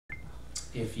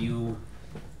if you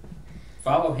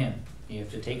follow him, you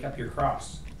have to take up your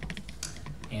cross,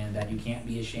 and that you can't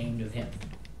be ashamed of him.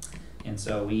 And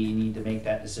so we need to make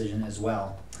that decision as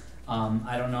well.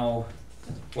 I don't know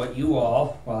what you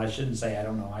all, well, I shouldn't say I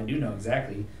don't know, I do know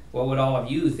exactly. What would all of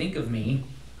you think of me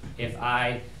if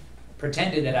I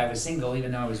pretended that I was single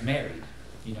even though I was married?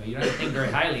 You know, you don't think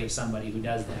very highly of somebody who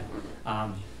does that.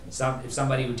 If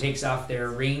somebody who takes off their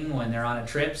ring when they're on a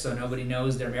trip so nobody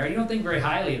knows they're married, you don't think very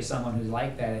highly of someone who's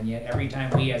like that. And yet every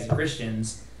time we as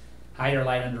Christians hide our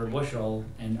light under a bushel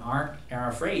and are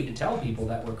afraid to tell people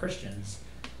that we're Christians,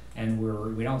 and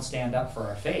we don't stand up for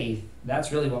our faith,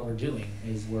 that's really what we're doing,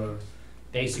 is we're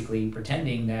basically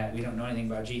pretending that we don't know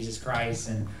anything about Jesus Christ,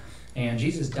 and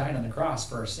Jesus died on the cross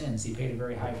for our sins. He paid a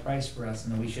very high price for us,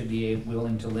 and we should be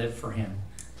willing to live for him.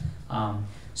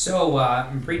 So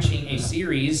I'm preaching a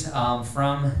series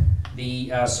from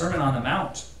the Sermon on the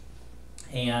Mount,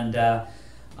 and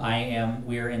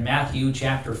we're in Matthew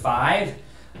chapter 5.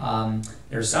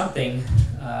 There's something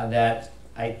that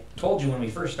I told you when we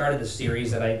first started this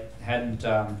series that I hadn't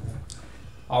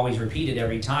always repeated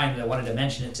every time, that I wanted to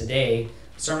mention it today.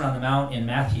 Sermon on the Mount in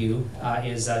Matthew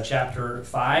is chapter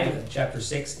 5, chapter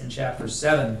 6, and chapter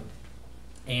 7.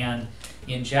 And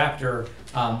in chapter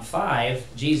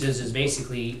 5, Jesus is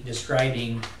basically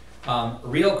describing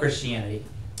real Christianity.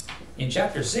 In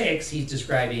chapter 6, he's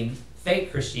describing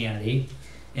fake Christianity.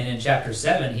 And in chapter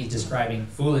 7, he's describing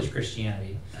foolish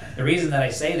Christianity. The reason that I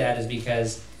say that is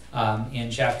because in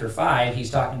chapter 5,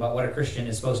 he's talking about what a Christian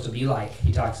is supposed to be like.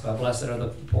 He talks about, blessed are the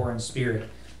poor in spirit,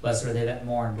 blessed are they that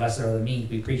mourn, blessed are the meek.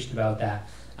 We preached about that.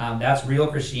 That's real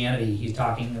Christianity he's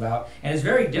talking about. And it's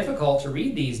very difficult to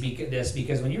read this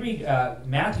because when you read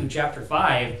Matthew chapter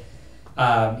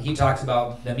 5, he talks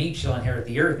about the meek shall inherit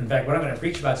the earth. In fact, what I'm going to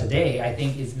preach about today, I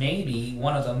think, is maybe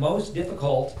one of the most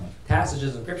difficult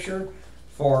passages of Scripture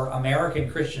for American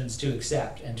Christians to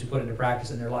accept and to put into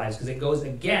practice in their lives, because it goes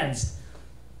against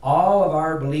all of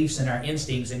our beliefs and our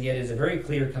instincts, and yet is a very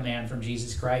clear command from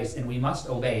Jesus Christ, and we must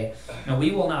obey it. Now, we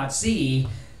will not see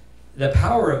the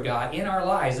power of God in our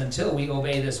lives until we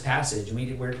obey this passage. We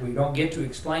don't get to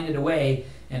explain it away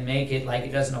and make it like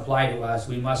it doesn't apply to us.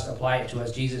 We must apply it to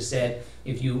us. Jesus said,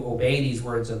 if you obey these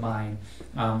words of mine,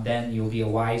 then you'll be a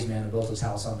wise man who built his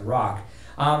house on the rock.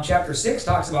 Chapter 6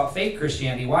 talks about fake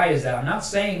Christianity. Why is that? I'm not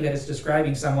saying that it's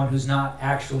describing someone who's not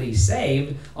actually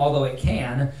saved, although it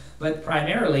can, but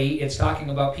primarily it's talking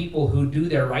about people who do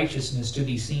their righteousness to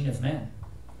be seen of men.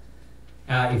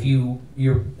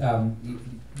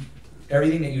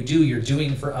 Everything that you do, you're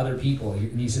doing for other people.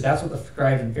 And he said that's what the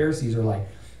scribes and Pharisees are like.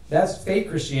 That's fake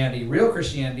Christianity. Real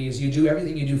Christianity is you do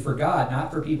everything you do for God,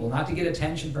 not for people, not to get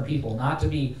attention from people, not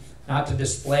to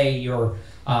display your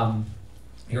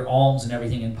alms and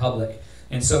everything in public.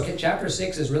 And so chapter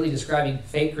 6 is really describing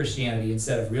fake Christianity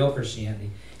instead of real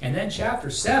Christianity. And then chapter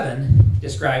 7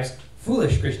 describes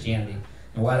foolish Christianity.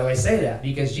 And why do I say that?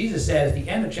 Because Jesus said at the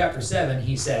end of chapter 7,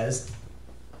 he says,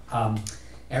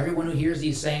 everyone who hears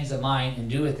these sayings of mine and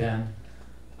doeth them,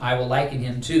 I will liken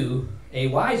him to a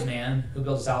wise man who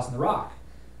built his house on the rock.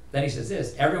 Then he says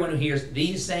this, everyone who hears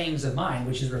these sayings of mine,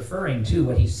 which is referring to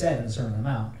what he said in the Sermon on the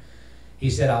Mount, he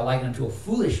said, I'll liken him to a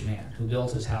foolish man who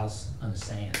built his house on the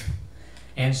sand.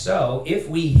 And so, if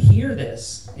we hear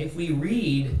this, if we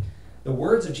read the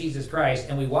words of Jesus Christ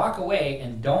and we walk away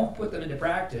and don't put them into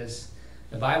practice,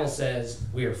 the Bible says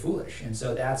we are foolish. And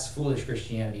so that's foolish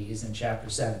Christianity, is in chapter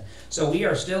 7. So we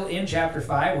are still in chapter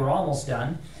 5. We're almost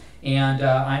done. And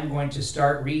I'm going to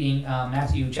start reading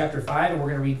Matthew chapter 5, and we're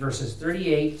going to read verses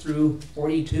 38 through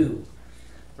 42.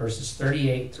 Verses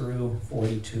 38 through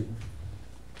 42.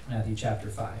 Matthew chapter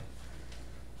 5.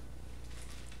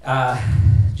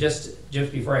 Just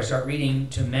before I start reading,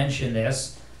 to mention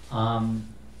this, in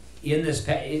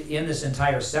this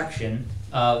entire section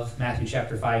of Matthew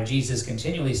chapter 5, Jesus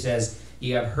continually says,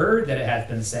 ye have heard that it hath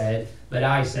been said, but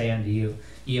I say unto you.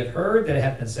 Ye have heard that it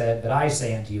hath been said, but I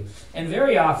say unto you. And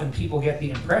very often people get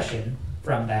the impression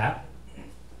from that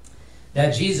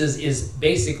Jesus is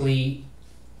basically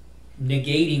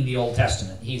negating the Old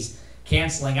Testament. He's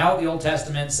canceling out the Old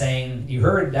Testament, saying, you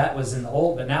heard that was in the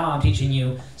Old, but now I'm teaching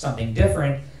you something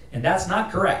different. And that's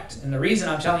not correct. And the reason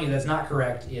I'm telling you that's not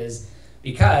correct is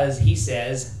because he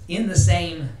says, in the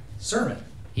same sermon,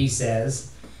 he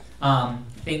says,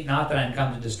 think not that I'm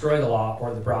come to destroy the law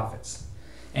or the prophets.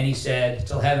 And he said,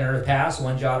 till heaven and earth pass,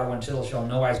 one jot or one tittle shall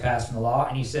no wise pass from the law.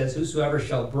 And he says, whosoever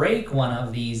shall break one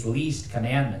of these least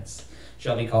commandments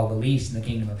shall be called the least in the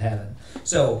kingdom of heaven.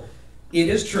 So, it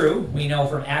is true, we know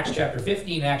from Acts chapter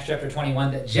 15 and Acts chapter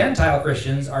 21, that Gentile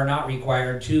Christians are not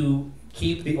required to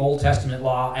keep the Old Testament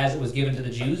law as it was given to the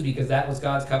Jews because that was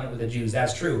God's covenant with the Jews.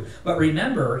 That's true. But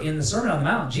remember, in the Sermon on the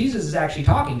Mount, Jesus is actually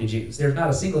talking to Jews. There's not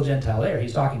a single Gentile there.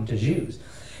 He's talking to Jews.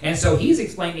 And so he's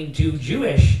explaining to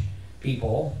Jewish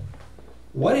people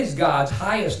what is God's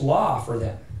highest law for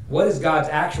them. What is God's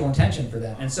actual intention for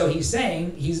them? And so he's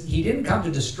saying he didn't come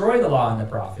to destroy the law and the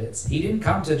prophets. He didn't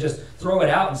come to just throw it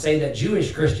out and say that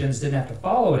Jewish Christians didn't have to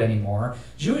follow it anymore.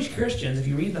 Jewish Christians, if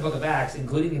you read in the book of Acts,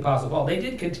 including the Apostle Paul, they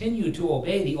did continue to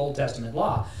obey the Old Testament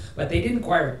law. But they didn't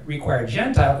require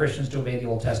Gentile Christians to obey the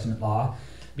Old Testament law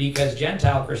because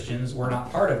Gentile Christians were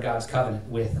not part of God's covenant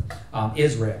with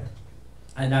Israel.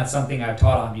 And that's something I've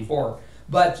taught on before.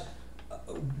 But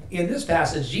in this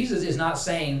passage, Jesus is not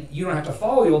saying you don't have to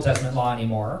follow the Old Testament law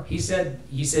anymore. He said,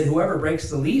 whoever breaks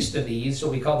the least of these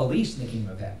shall be called the least in the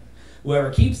kingdom of heaven. Whoever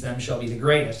keeps them shall be the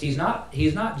greatest.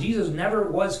 Jesus never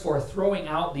was for throwing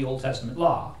out the Old Testament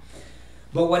law.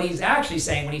 But what he's actually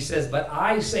saying when he says, but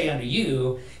I say unto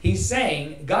you, he's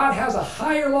saying God has a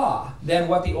higher law than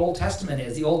what the Old Testament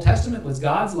is. The Old Testament was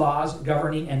God's laws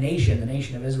governing a nation, the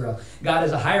nation of Israel. God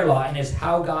has a higher law, and it's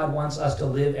how God wants us to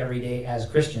live every day as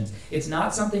Christians. It's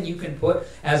not something you can put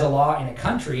as a law in a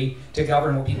country to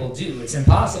govern what people do. It's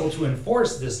impossible to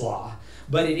enforce this law.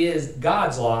 But it is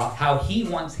God's law, how he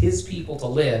wants his people to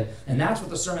live. And that's what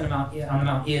the Sermon on the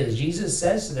Mount is. Jesus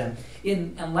says to them,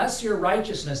 unless your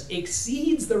righteousness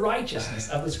exceeds the righteousness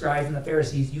of the scribes and the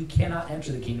Pharisees, you cannot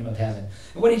enter the kingdom of heaven.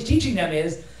 And what he's teaching them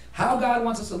is how God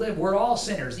wants us to live. We're all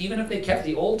sinners. Even if they kept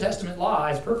the Old Testament law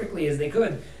as perfectly as they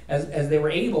could, as they were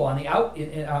able on the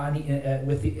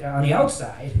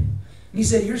outside. He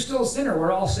said, you're still a sinner.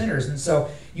 We're all sinners. And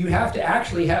so you have to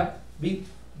actually have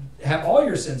all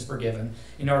your sins forgiven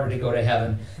in order to go to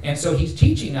heaven. And so he's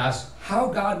teaching us how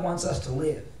God wants us to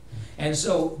live. And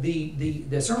so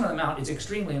the Sermon on the Mount is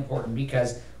extremely important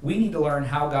because we need to learn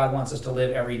how God wants us to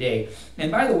live every day.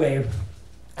 And by the way,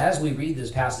 as we read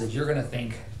this passage, you're going to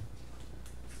think,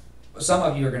 some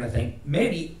of you are going to think,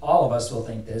 maybe all of us will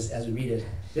think this as we read it,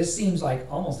 this seems like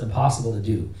almost impossible to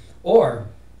do. Or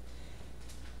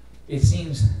it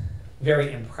seems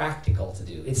very impractical to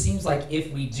do. It seems like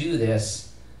if we do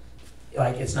this,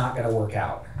 like it's not going to work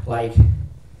out. Like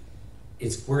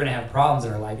we're going to have problems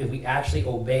in our life if we actually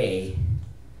obey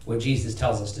what Jesus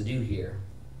tells us to do here.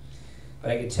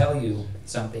 But I could tell you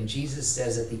something. Jesus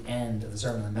says at the end of the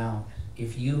Sermon on the Mount,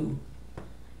 if you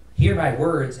hear my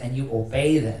words and you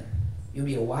obey them, you'll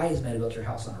be a wise man who built your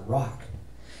house on a rock.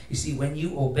 You see, when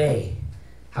you obey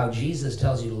how Jesus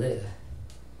tells you to live,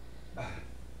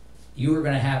 you are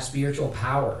going to have spiritual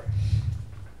power.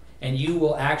 And you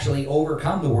will actually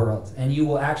overcome the world. And you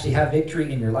will actually have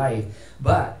victory in your life.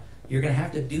 But you're going to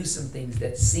have to do some things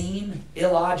that seem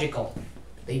illogical.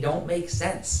 They don't make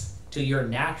sense to your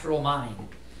natural mind.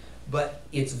 But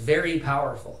it's very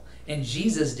powerful. And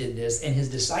Jesus did this, and his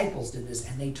disciples did this,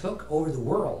 and they took over the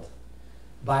world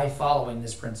by following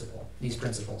these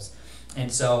principles.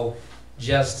 And so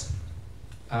just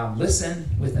listen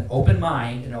with an open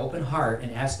mind and an open heart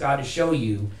and ask God to show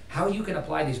you how you can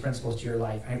apply these principles to your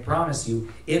life. I promise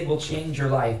you, it will change your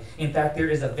life. In fact, there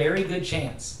is a very good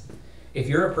chance, if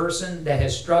you're a person that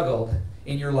has struggled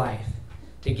in your life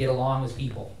to get along with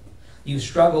people, you've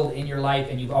struggled in your life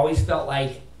and you've always felt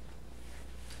like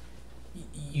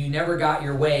you never got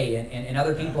your way and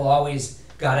other people always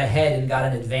got ahead and got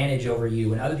an advantage over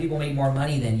you, and other people made more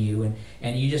money than you,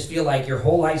 and you just feel like your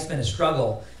whole life's been a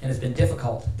struggle and it's been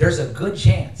difficult, there's a good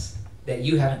chance that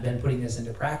you haven't been putting this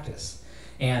into practice.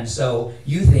 And so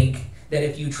you think that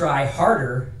if you try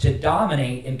harder to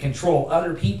dominate and control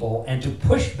other people and to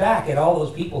push back at all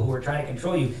those people who are trying to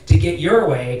control you to get your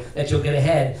way, that you'll get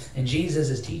ahead. And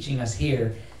Jesus is teaching us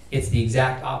here, it's the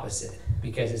exact opposite,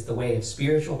 because it's the way of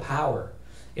spiritual power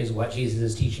is what Jesus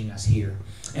is teaching us here.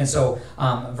 And so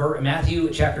Matthew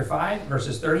chapter 5,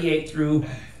 verses 38 through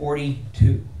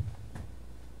 42.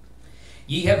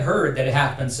 Ye have heard that it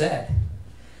hath been said,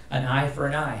 an eye for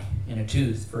an eye, and a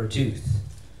tooth for a tooth.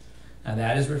 Now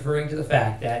that is referring to the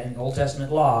fact that in Old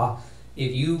Testament law,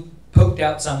 if you poked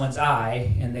out someone's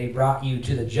eye and they brought you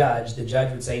to the judge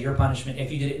would say your punishment,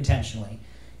 if you did it intentionally,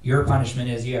 your punishment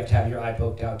is you have to have your eye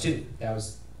poked out too. That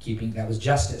was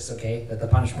justice, okay? That the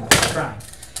punishment for the crime.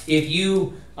 If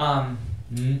you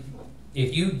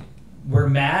were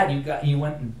mad, you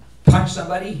went and punched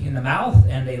somebody in the mouth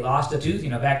and they lost a tooth,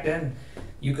 back then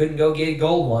you couldn't go get a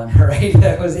gold one, right?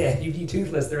 That was it. You'd be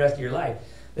toothless the rest of your life.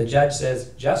 The judge says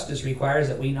justice requires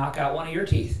that we knock out one of your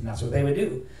teeth, and that's what they would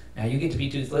do. Now you get to be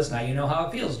toothless. Now you know how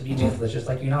it feels to be toothless, just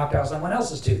like you knocked out someone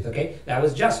else's tooth, okay? That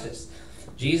was justice.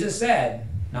 Jesus said,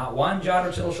 not one jot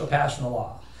or tittle shall pass from the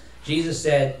law. Jesus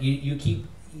said,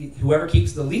 whoever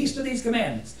keeps the least of these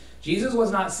commandments, Jesus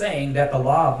was not saying that the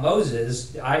law of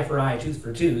Moses, eye for eye, tooth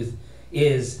for tooth,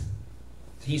 he's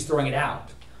throwing it out.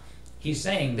 He's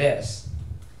saying this: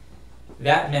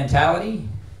 that mentality,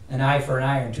 an eye for an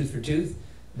eye and tooth for tooth,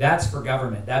 that's for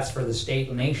government. That's for the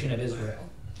state, nation of Israel.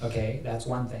 Okay, that's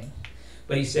one thing.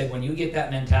 But he said, when you get that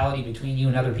mentality between you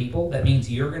and other people, that means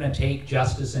you're going to take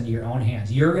justice into your own hands.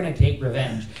 You're going to take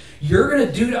revenge. You're going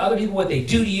to do to other people what they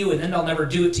do to you, and then they'll never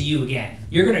do it to you again.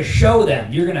 You're going to show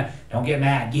them. You're going to, don't get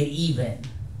mad, get even.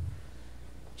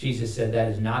 Jesus said that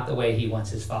is not the way he wants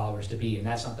his followers to be, and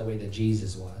that's not the way that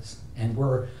Jesus was. And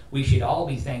we should all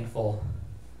be thankful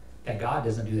that God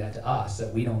doesn't do that to us,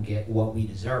 that we don't get what we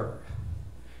deserve.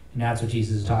 And that's what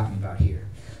Jesus is talking about here.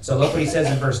 So look what he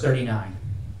says in verse 39.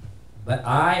 But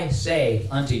I say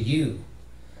unto you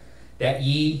that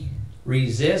ye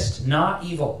resist not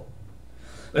evil.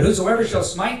 But whosoever shall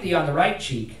smite thee on the right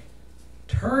cheek,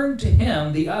 turn to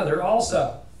him the other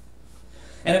also.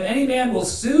 And if any man will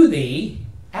sue thee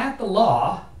at the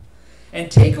law,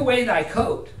 and take away thy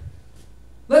coat,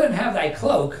 let him have thy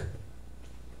cloak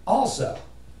also.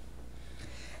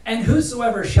 And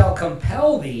whosoever shall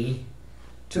compel thee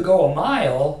to go a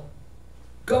mile,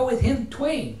 go with him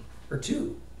twain or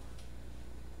two.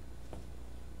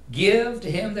 Give to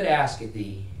him that asketh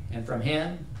thee, and from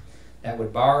him that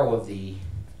would borrow of thee,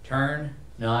 turn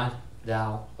not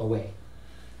thou away.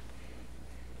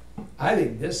 I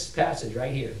think this passage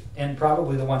right here, and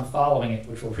probably the one following it,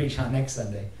 which we'll preach on next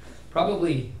Sunday,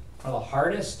 probably one of the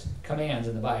hardest commands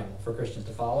in the Bible for Christians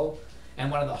to follow, and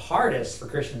one of the hardest for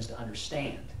Christians to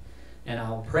understand. And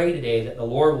I'll pray today that the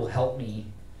Lord will help me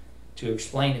to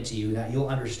explain it to you, that you'll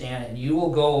understand it, and you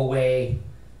will go away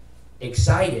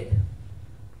excited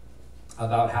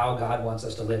about how God wants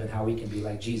us to live and how we can be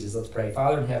like Jesus. Let's pray.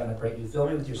 Father in heaven, I pray you fill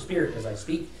me with your Spirit as I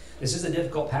speak. This is a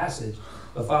difficult passage,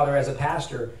 but Father, as a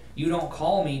pastor, you don't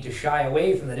call me to shy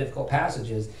away from the difficult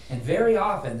passages. And very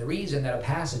often, the reason that a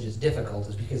passage is difficult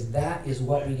is because that is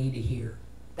what we need to hear.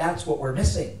 That's what we're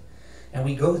missing. And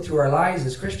we go through our lives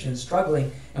as Christians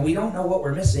struggling, and we don't know what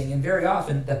we're missing. And very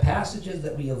often, the passages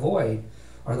that we avoid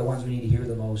are the ones we need to hear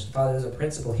the most. Father, there's a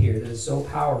principle here that is so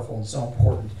powerful and so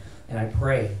important. And I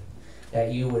pray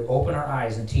that you would open our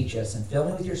eyes and teach us and fill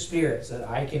me with your Spirit so that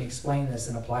I can explain this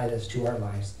and apply this to our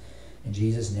lives. In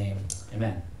Jesus' name,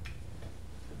 amen.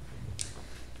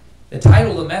 The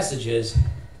title of the message is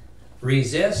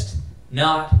Resist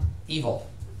Not Evil.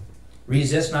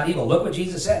 Resist not evil. Look what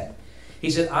Jesus said. He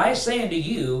said, I say unto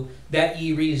you that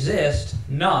ye resist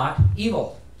not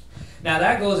evil. Now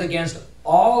that goes against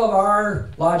all of our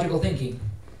logical thinking.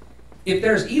 If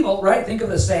there's evil, right, think of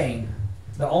the saying,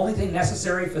 the only thing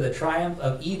necessary for the triumph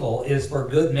of evil is for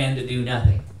good men to do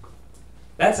nothing.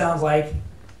 That sounds like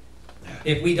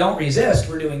if we don't resist,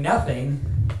 we're doing nothing,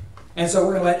 and so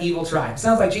we're going to let evil triumph.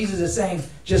 Sounds like Jesus is saying,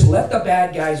 just let the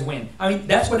bad guys win. I mean,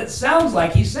 that's what it sounds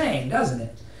like he's saying, doesn't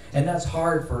it? And that's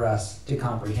hard for us to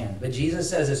comprehend. But Jesus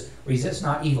says this, resist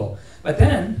not evil. But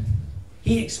then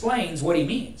he explains what he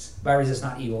means by resist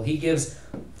not evil. He gives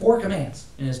 4 commands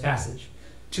in his passage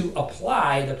to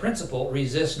apply the principle,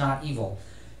 resist not evil.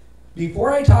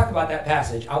 Before I talk about that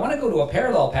passage, I want to go to a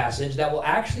parallel passage that will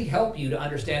actually help you to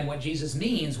understand what Jesus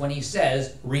means when he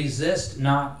says, resist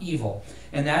not evil.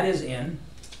 And that is in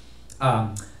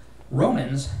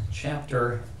Romans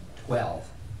chapter 12.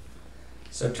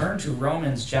 So turn to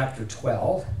Romans chapter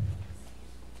 12.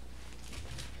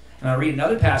 And I'll read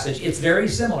another passage. It's very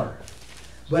similar,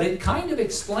 but it kind of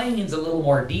explains a little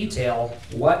more detail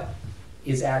what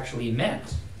is actually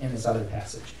meant in this other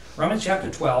passage. Romans chapter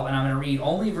 12, and I'm going to read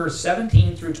only verse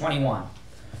 17 through 21.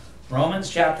 Romans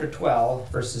chapter 12,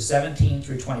 verses 17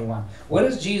 through 21. What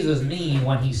does Jesus mean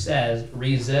when he says,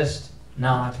 resist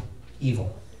not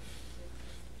evil?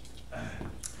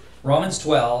 Romans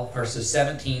 12, verses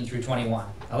 17 through 21.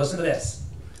 Now listen to this.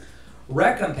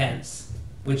 Recompense,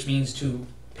 which means to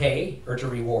pay or to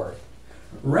reward.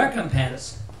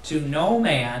 Recompense to no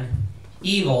man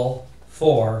evil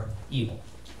for evil.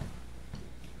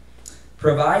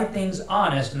 Provide things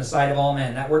honest in the sight of all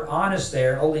men. That word honest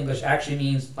there, Old English, actually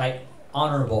means like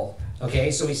honorable. Okay,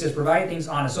 so he says provide things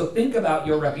honest. So think about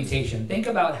your reputation. Think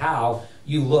about how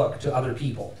you look to other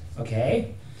people.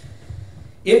 Okay?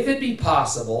 If it be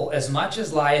possible, as much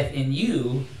as lieth in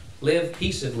you, live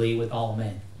peaceably with all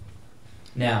men.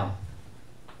 Now,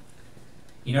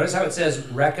 you notice how it says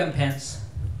recompense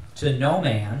to no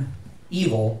man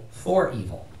evil for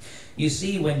evil. You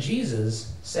see, when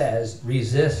Jesus says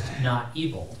resist not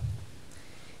evil,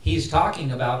 he's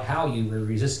talking about how you were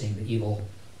resisting the evil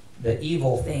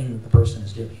thing that the person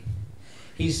is doing.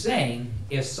 He's saying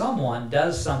if someone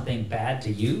does something bad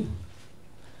to you,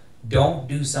 don't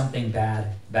do something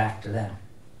bad back to them.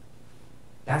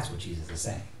 That's what Jesus is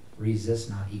saying. Resist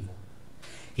not evil.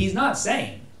 He's not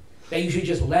saying that you should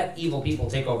just let evil people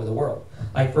take over the world.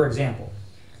 Like, for example,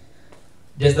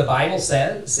 does the Bible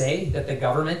say that the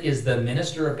government is the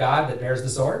minister of God that bears the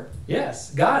sword?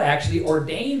 Yes. God actually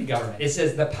ordained government. It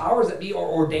says the powers that be are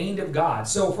ordained of God.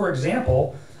 So, for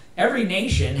example, every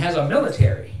nation has a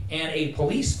military and a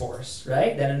police force,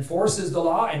 right, that enforces the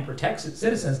law and protects its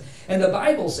citizens. And the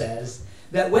Bible says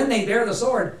that when they bear the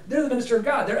sword, they're the minister of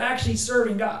God. They're actually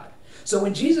serving God. So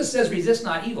when Jesus says resist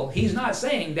not evil, he's not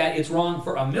saying that it's wrong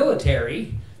for a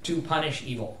military to punish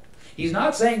evil. He's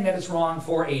not saying that it's wrong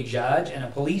for a judge and a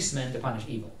policeman to punish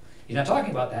evil. He's not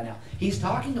talking about that now. He's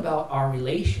talking about our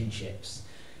relationships.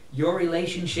 Your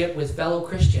relationship with fellow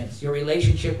Christians, your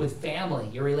relationship with family,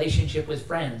 your relationship with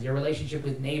friends, your relationship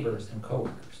with neighbors and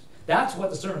coworkers. That's what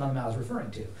the Sermon on the Mount is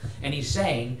referring to. And he's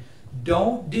saying,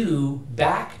 don't do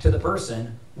back to the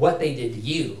person what they did to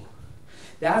you.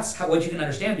 That's what you can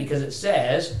understand, because it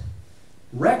says,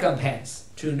 recompense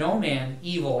to no man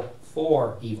evil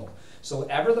for evil. So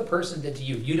whatever the person did to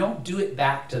you, you don't do it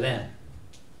back to them.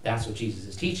 That's what Jesus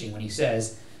is teaching when he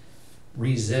says,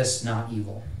 resist not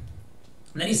evil.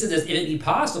 And then he says this, if it be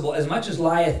possible, as much as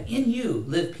lieth in you,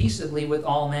 live peaceably with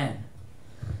all men.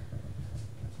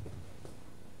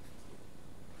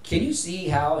 Can you see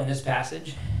how in this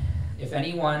passage, if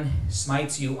anyone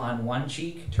smites you on one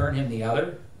cheek, turn him the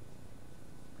other?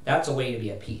 That's a way to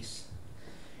be at peace.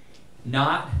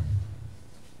 Not,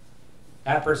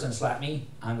 that person slapped me,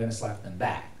 I'm going to slap them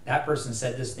back. That person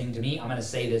said this thing to me, I'm going to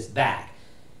say this back.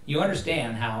 You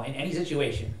understand how in any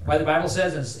situation, why the Bible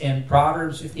says in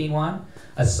Proverbs 15:1,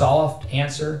 a soft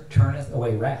answer turneth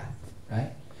away wrath,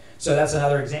 right? So that's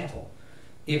another example.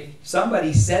 If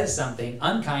somebody says something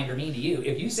unkind or mean to you,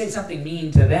 if you say something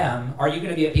mean to them, are you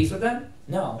going to be at peace with them?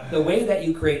 No. The way that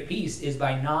you create peace is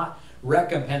by not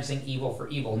recompensing evil for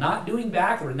evil, not doing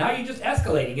backward. Now you're just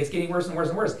escalating. It's getting worse and worse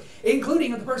and worse,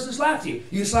 including if the person slaps you.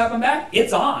 You slap them back,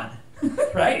 it's on,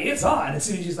 right? It's on as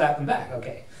soon as you slap them back.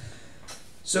 Okay.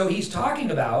 So he's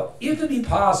talking about, if it be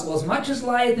possible, as much as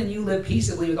lieth in you, live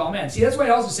peaceably with all men. See, that's why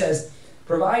he also says,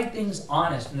 provide things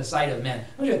honest in the sight of men.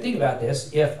 I want you to think about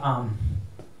this. If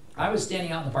I was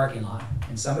standing out in the parking lot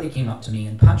and somebody came up to me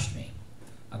and punched me,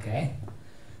 okay?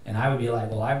 And I would be like,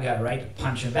 well, I've got a right to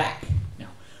punch him back. Now,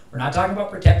 we're not talking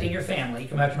about protecting your family.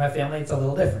 Come after my family, it's a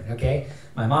little different, okay?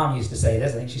 My mom used to say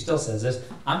this, I think she still says this,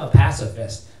 I'm a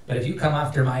pacifist. But if you come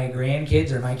after my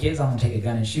grandkids or my kids, I'm going to take a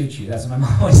gun and shoot you. That's what my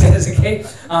mom always says, okay?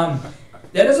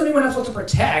 That doesn't mean we're not supposed to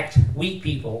protect weak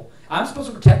people. I'm supposed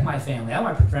to protect my family. I don't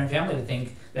want my family to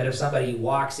think that if somebody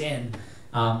walks in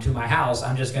to my house,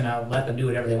 I'm just going to let them do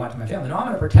whatever they want to my family. No, I'm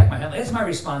going to protect my family. It's my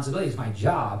responsibility. It's my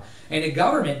job. And the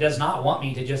government does not want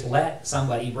me to just let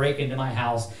somebody break into my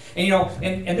house. And, you know,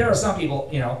 and there are some people,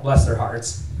 you know, bless their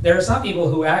hearts, there are some people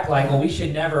who act like, well, we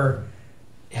should never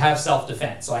have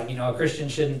self-defense. Like, you know, a Christian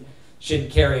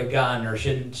shouldn't carry a gun or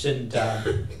shouldn't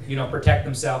you know, protect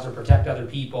themselves or protect other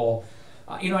people.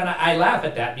 You know, and I laugh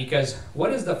at that, because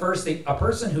what is the first thing, a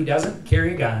person who doesn't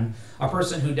carry a gun, a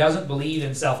person who doesn't believe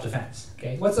in self-defense,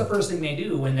 okay? What's the first thing they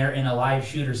do when they're in a live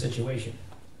shooter situation?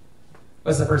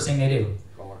 What's the first thing they do?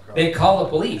 They call the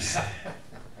police.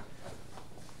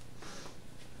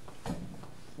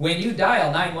 When you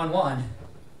dial 911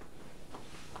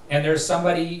 and there's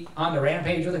somebody on the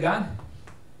rampage with a gun,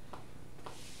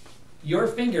 your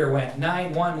finger went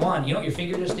 911. You know what your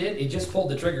finger just did? It just pulled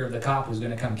the trigger of the cop who's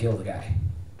going to come kill the guy.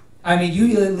 I mean,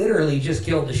 you literally just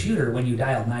killed the shooter when you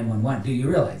dialed 911. Do you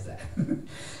realize that?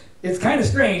 It's kind of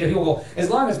strange if people go,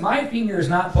 as long as my finger is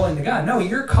not pulling the gun. No,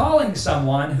 you're calling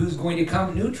someone who's going to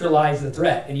come neutralize the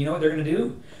threat. And you know what they're going to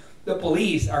do? The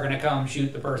police are going to come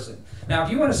shoot the person. Now, if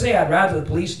you want to say I'd rather the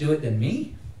police do it than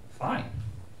me, fine.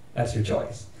 That's your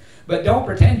choice. But don't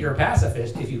pretend you're a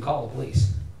pacifist if you call the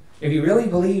police. If you really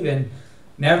believe in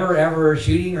never ever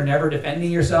shooting or never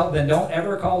defending yourself, then don't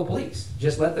ever call the police.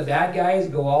 Just let the bad guys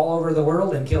go all over the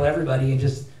world and kill everybody and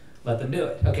just let them do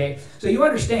it, okay? So you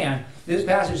understand, this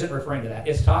passage isn't referring to that.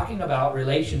 It's talking about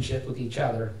relationships with each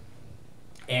other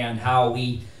and how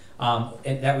we,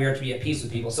 and that we are to be at peace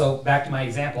with people. So back to my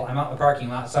example, I'm out in the parking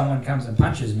lot, someone comes and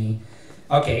punches me.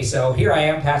 Okay, so here I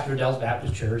am, Pastor Dell's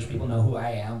Baptist Church, people know who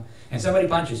I am, and somebody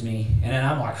punches me, and then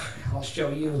I'm like, I'll show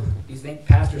you. You think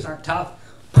pastors aren't tough?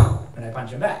 And I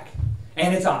punch him back.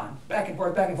 And it's on. Back and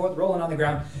forth, rolling on the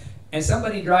ground. And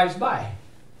somebody drives by.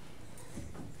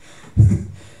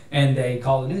 And they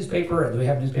call the newspaper. Do we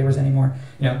have newspapers anymore?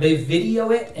 You know, they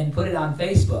video it and put it on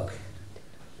Facebook.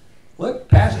 Look,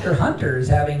 Pastor Hunter is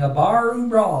having a barroom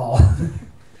brawl.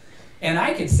 And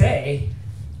I could say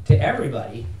to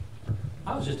everybody,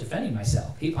 I was just defending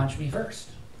myself. He punched me first.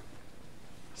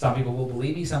 Some people will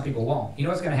believe me, some people won't. You know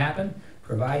what's going to happen?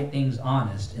 Provide things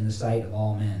honest in the sight of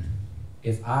all men.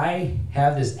 If I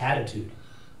have this attitude,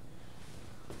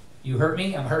 you hurt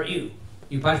me, I'm hurt you.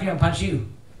 You punch me, I'm punch you.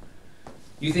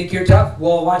 You think you're tough?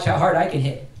 Well, watch how hard I can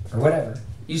hit, or whatever.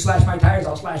 You slash my tires,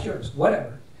 I'll slash yours,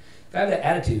 whatever. If I have that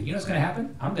attitude, you know what's going to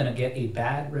happen? I'm going to get a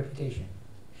bad reputation,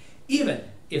 even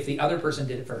if the other person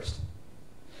did it first.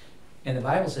 And the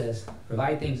Bible says,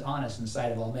 provide things honest in the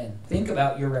sight of all men. Think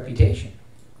about your reputation.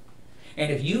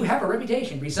 And if you have a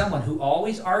reputation to be someone who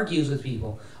always argues with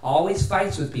people, always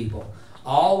fights with people,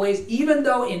 always, even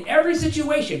though in every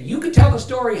situation you could tell the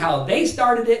story how they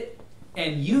started it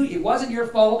and it wasn't your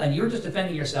fault and you're just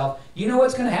defending yourself, you know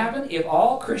what's going to happen? If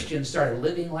all Christians started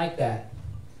living like that,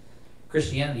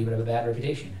 Christianity would have a bad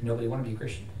reputation. Nobody would want to be a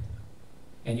Christian.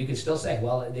 And you could still say,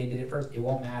 well, they did it first. It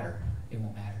won't matter. It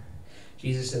won't matter.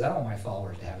 Jesus says, I don't want my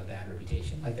followers to have a bad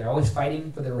reputation. Like they're always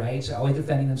fighting for their rights, always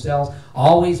defending themselves,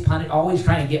 always trying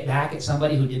to get back at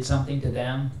somebody who did something to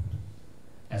them.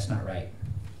 That's not right.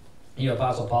 You know,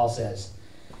 Apostle Paul says,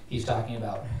 he's talking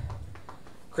about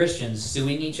Christians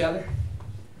suing each other.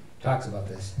 Talks about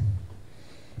this.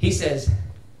 He says,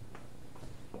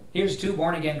 here's two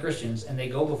born-again Christians, and they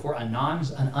go before an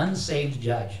unsaved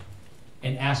judge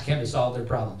and ask him to solve their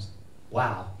problems.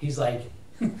 Wow. He's like,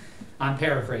 I'm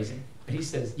paraphrasing. But he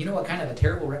says, you know what kind of a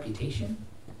terrible reputation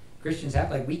Christians have?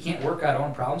 Like, we can't work out our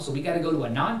own problems, so we got to go to a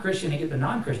non-Christian and get the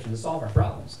non-Christian to solve our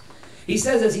problems. He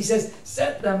says this, he says,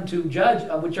 set them to judge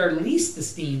which are least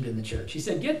esteemed in the church. He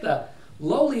said, get the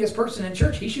lowliest person in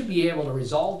church. He should be able to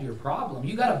resolve your problem.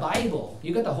 You got a Bible.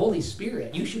 You got the Holy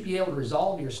Spirit. You should be able to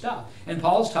resolve your stuff. And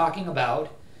Paul's talking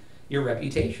about your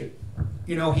reputation.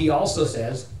 You know, he also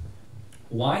says,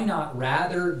 why not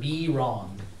rather be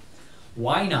wronged?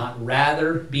 Why not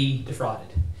rather be defrauded?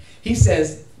 He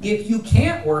says, if you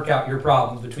can't work out your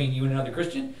problems between you and another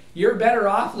Christian, you're better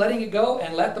off letting it go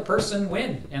and let the person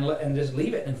win and just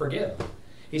leave it and forgive.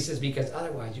 He says, because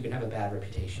otherwise you can have a bad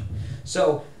reputation.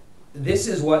 So this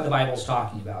is what the Bible's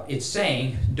talking about. It's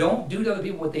saying, don't do to other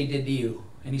people what they did to you.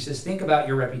 And he says, think about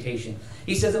your reputation.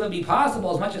 He says, if it be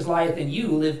possible, as much as lieth in you,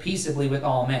 live peaceably with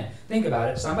all men. Think about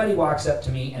it. Somebody walks up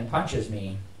to me and punches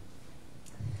me.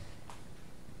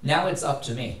 Now it's up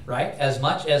to me, right? As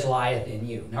much as lieth in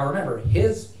you. Now remember,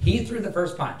 he threw the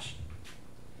first punch.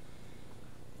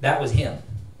 That was him.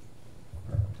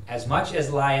 As much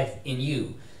as lieth in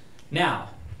you. Now,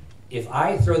 if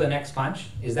I throw the next punch,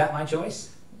 is that my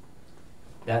choice?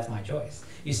 That's my choice.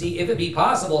 You see, if it be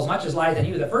possible, as much as lieth in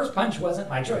you, the first punch wasn't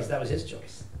my choice. That was his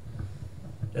choice.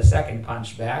 The second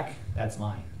punch back, that's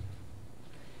mine.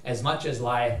 As much as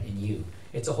lieth in you.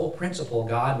 It's a whole principle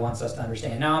God wants us to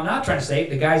understand. Now, I'm not trying to say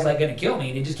the guy's like going to kill me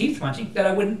and he just keeps punching, that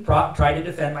I wouldn't try to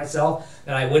defend myself,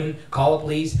 that I wouldn't call the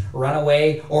police, run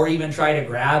away, or even try to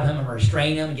grab him and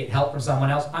restrain him and get help from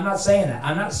someone else. I'm not saying that.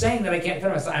 I'm not saying that I can't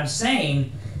defend myself. I'm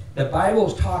saying the Bible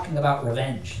is talking about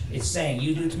revenge. It's saying,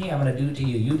 you do it to me, I'm going to do it to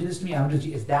you. You do this to me, I'm going to do it to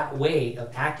you. It's that way of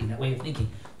acting, that way of thinking.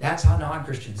 That's how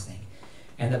non-Christians think.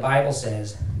 And the Bible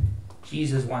says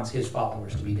Jesus wants his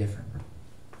followers to be different.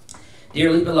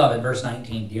 Dearly beloved, verse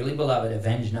 19, dearly beloved,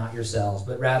 avenge not yourselves,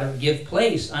 but rather give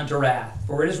place unto wrath.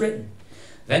 For it is written,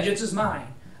 vengeance is mine,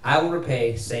 I will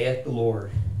repay, saith the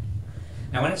Lord.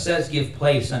 Now when it says give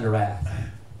place unto wrath,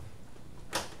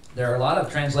 there are a lot of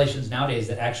translations nowadays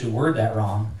that actually word that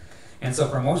wrong. And so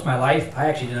for most of my life, I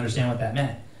actually didn't understand what that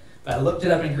meant. But I looked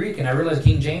it up in Greek and I realized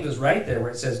King James was right there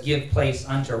where it says give place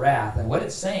unto wrath. And what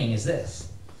it's saying is this.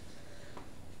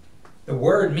 The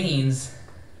word means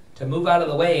to move out of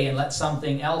the way and let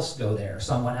something else go there,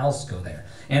 someone else go there.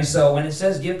 And so when it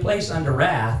says give place unto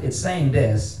wrath, it's saying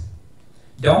this.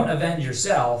 Don't avenge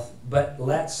yourself, but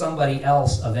let somebody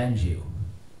else avenge you.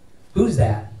 Who's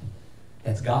that?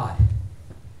 That's God.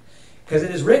 Because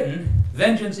it is written,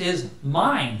 vengeance is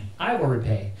mine, I will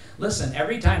repay. Listen,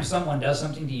 every time someone does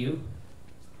something to you,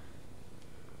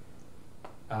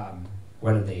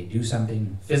 whether they do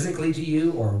something physically to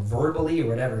you or verbally or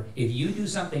whatever, if you do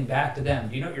something back to them,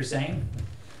 do you know what you're saying?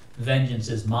 Vengeance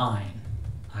is mine,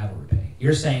 I will repay.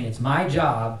 You're saying it's my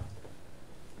job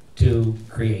to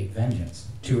create vengeance,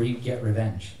 to get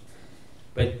revenge.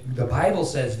 But the Bible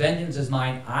says, vengeance is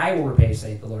mine, I will repay,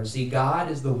 saith the Lord. See,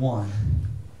 God is the one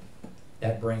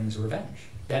that brings revenge,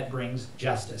 that brings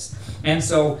justice. And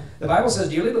so the Bible says,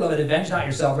 dearly beloved, avenge not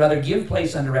yourself, rather give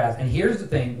place unto wrath. And here's the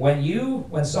thing,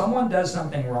 when someone does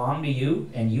something wrong to you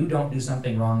and you don't do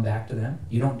something wrong back to them,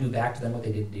 you don't do back to them what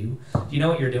they did do you know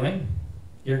what you're doing?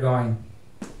 You're going,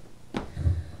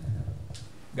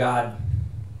 God,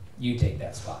 you take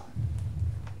that spot.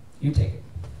 You take it.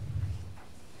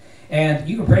 And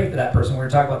you can pray for that person. We're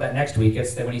going to talk about that next week.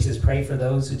 It's that when he says pray for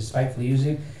those who despitefully use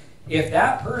you. If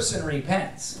that person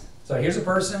repents, so here's a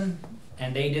person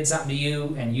and they did something to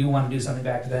you and you want to do something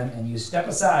back to them, and you step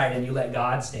aside and you let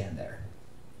God stand there.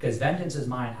 Because vengeance is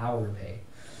mine, I will repay.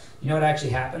 You know what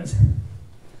actually happens?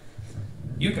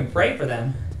 You can pray for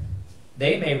them.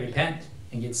 They may repent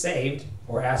and get saved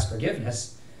or ask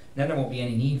forgiveness. Then there won't be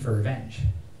any need for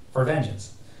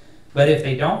vengeance. But if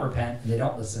they don't repent and they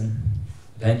don't listen,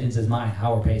 vengeance is mine, I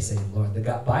will repay, saith the Lord. The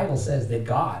Bible says that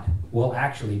God will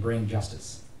actually bring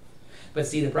justice. But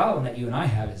see, the problem that you and I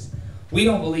have is we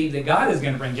don't believe that God is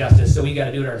going to bring justice, so we got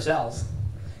to do it ourselves.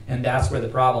 And that's where the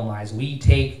problem lies. We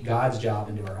take God's job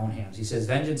into our own hands. He says,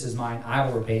 vengeance is mine, I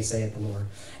will repay, saith the Lord.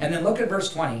 And then look at verse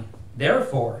 20.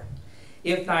 Therefore,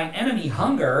 if thine enemy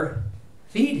hunger,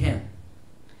 feed him.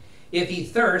 If he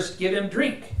thirst, give him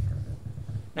drink.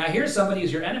 Now here's somebody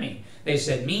who's your enemy. They've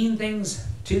said mean things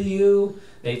to you.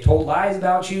 They've told lies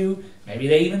about you. Maybe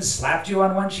they even slapped you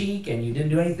on one cheek and you didn't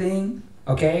do anything.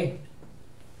 Okay?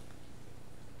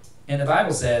 And the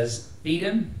Bible says, feed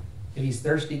him. If he's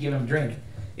thirsty, give him drink.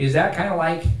 Is that kind of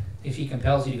like if he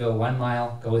compels you to go 1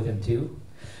 mile, go with him 2?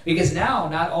 Because now,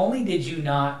 not only did you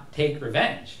not take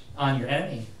revenge on your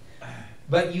enemy,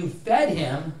 but you fed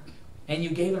him and you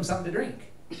gave him something to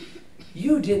drink.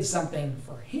 You did something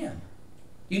for him.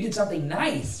 You did something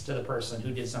nice to the person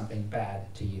who did something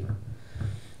bad to you.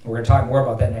 We're going to talk more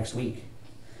about that next week.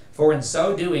 For in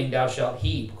so doing thou shalt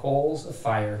heap coals of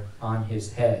fire on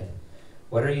his head.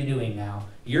 What are you doing now?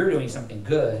 You're doing something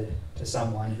good to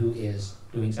someone who is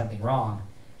doing something wrong.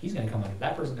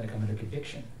 That person's going to come under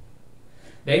conviction.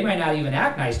 They might not even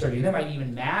act nice toward you. They might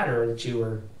even matter that you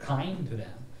were kind to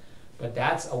them. But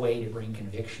that's a way to bring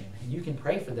conviction. And you can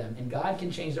pray for them, and God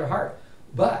can change their heart.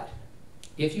 But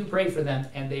if you pray for them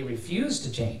and they refuse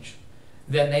to change,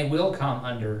 then they will come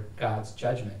under God's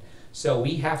judgment. So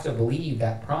we have to believe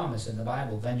that promise in the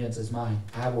Bible. Vengeance is mine,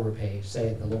 I will repay,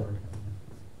 saith the Lord.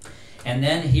 And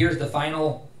then here's the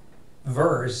final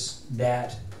verse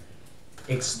that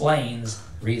explains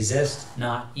resist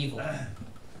not evil.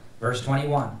 Verse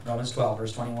 21, Romans 12,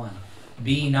 verse 21.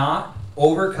 Be not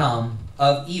overcome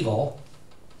of evil.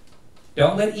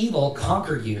 Don't let evil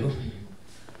conquer you,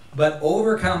 but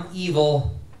overcome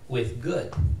evil with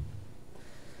good.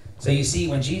 So you see,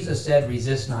 when Jesus said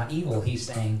resist not evil, he's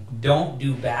saying don't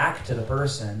do back to the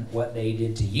person what they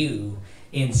did to you.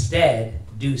 Instead,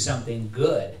 do something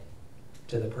good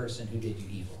to the person who did you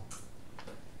evil.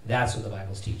 That's what the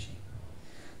Bible's teaching.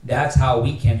 That's how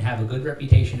we can have a good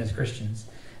reputation as Christians.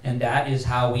 And that is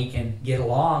how we can get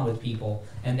along with people.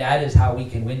 And that is how we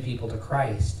can win people to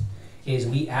Christ. Is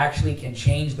we actually can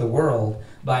change the world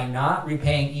by not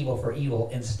repaying evil for evil.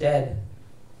 Instead,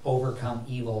 overcome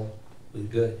evil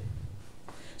with good.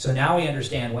 So now we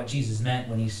understand what Jesus meant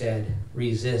when he said,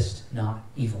 resist not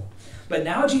evil. But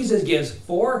now Jesus gives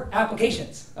 4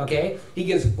 applications, okay? He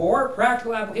gives 4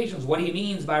 practical applications, what he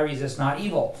means by resist not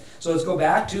evil. So let's go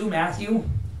back to Matthew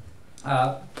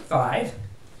 5,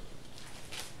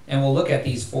 and we'll look at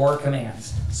these 4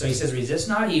 commands. So he says, resist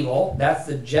not evil, that's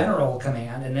the general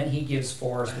command, and then he gives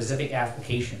 4 specific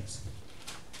applications.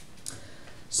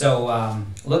 So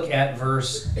look at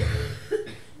verse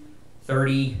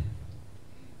 39.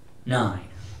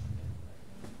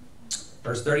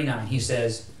 Verse 39, he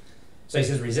says,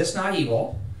 resist not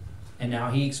evil. And now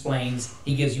he explains,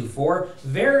 he gives you 4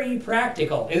 very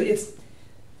practical.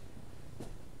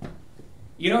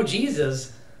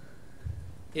 Jesus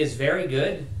is very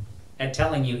good at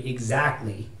telling you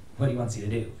exactly what he wants you to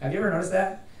do. Have you ever noticed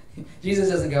that? Jesus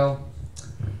doesn't go,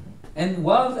 and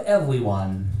love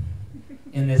everyone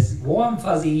in this warm,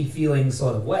 fuzzy feeling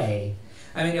sort of way.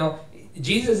 I mean,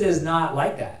 Jesus is not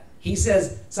like that. He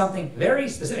says something very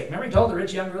specific. Remember he told the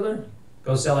rich young ruler,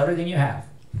 go sell everything you have.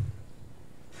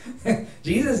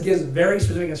 Jesus gives very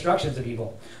specific instructions to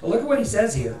people. Well, look at what he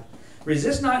says here.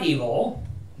 Resist not evil,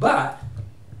 but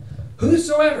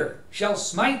whosoever shall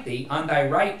smite thee on thy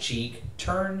right cheek,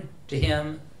 turn to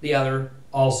him the other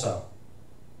also.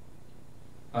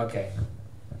 Okay.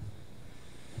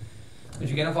 If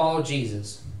you're going to follow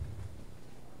Jesus,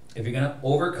 if you're going to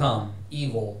overcome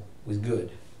evil with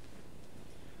good,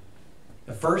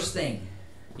 the first thing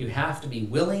you have to be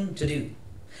willing to do.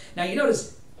 Now you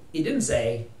notice he didn't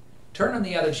say, turn on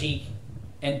the other cheek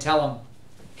and tell him,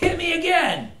 hit me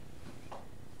again.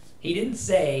 He didn't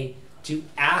say to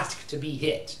ask to be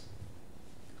hit.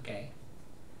 Okay?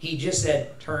 He just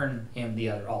said, turn him the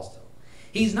other also.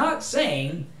 He's not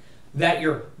saying that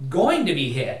you're going to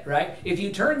be hit, right? If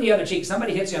you turn the other cheek,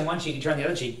 somebody hits you on one cheek, you turn the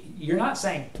other cheek, you're not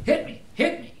saying, hit me,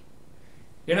 hit me.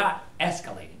 You're not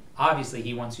escalating. Obviously,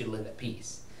 he wants you to live at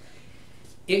peace.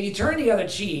 If you turn the other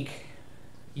cheek,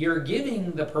 you're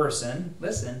giving the person,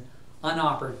 listen, an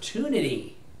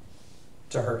opportunity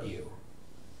to hurt you.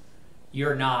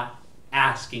 You're not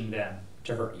asking them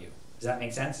to hurt you. Does that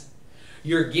make sense?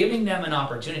 You're giving them an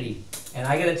opportunity. And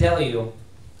I got to tell you,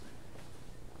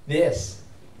 this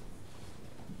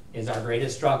is our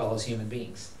greatest struggle as human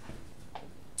beings.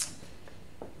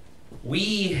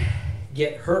 We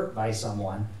get hurt by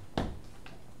someone,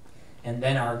 and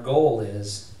then our goal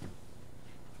is,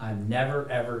 I'm never,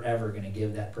 ever, ever going to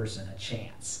give that person a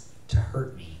chance to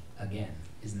hurt me again.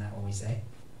 Isn't that what we say?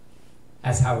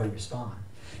 That's how we respond.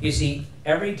 You see,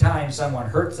 every time someone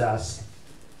hurts us,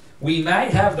 we might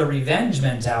have the revenge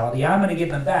mentality, I'm going to give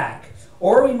them back.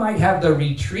 Or we might have the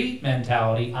retreat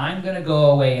mentality, I'm going to go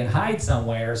away and hide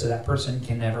somewhere so that person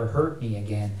can never hurt me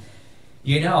again.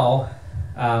 You know,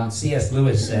 C.S.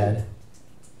 Lewis said,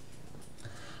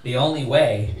 the only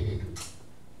way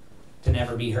to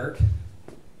never be hurt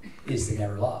is to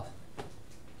never love.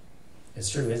 It's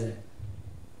true, isn't it?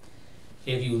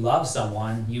 If you love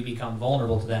someone, you become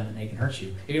vulnerable to them and they can hurt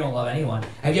you. If you don't love anyone,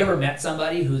 have you ever met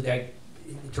somebody who,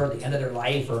 toward the end of their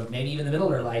life, or maybe even the middle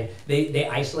of their life, they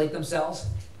isolate themselves?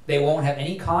 They won't have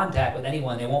any contact with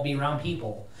anyone. They won't be around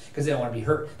people because they don't want to be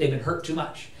hurt. They've been hurt too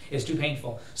much. It's too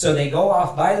painful. So they go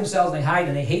off by themselves and they hide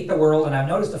and they hate the world. And I've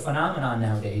noticed a phenomenon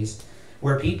nowadays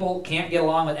where people can't get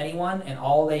along with anyone and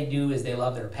all they do is they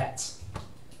love their pets,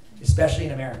 especially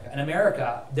in America. In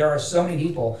America, there are so many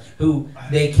people who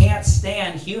they can't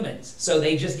stand humans, so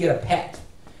they just get a pet.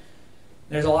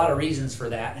 There's a lot of reasons for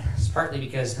that. It's partly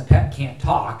because a pet can't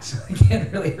talk, so it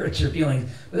can't really hurt your feelings.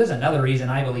 But there's another reason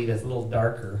I believe it's a little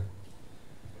darker.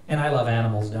 And I love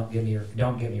animals, don't get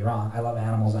me wrong. I love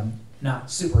animals. I'm not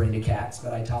super into cats,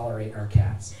 but I tolerate our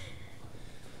cats.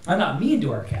 I'm not mean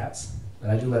to our cats, but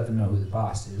I do let them know who the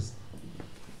boss is.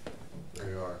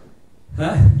 They are.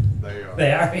 Huh? They are.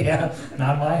 They are, yeah.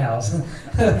 Not my house.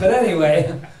 But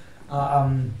anyway,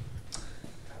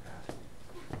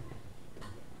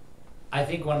 I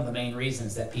think one of the main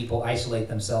reasons that people isolate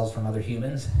themselves from other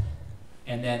humans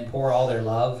and then pour all their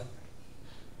love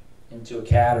into a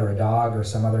cat or a dog or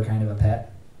some other kind of a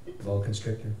pet, boa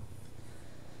constrictor,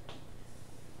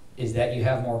 is that you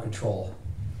have more control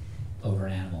over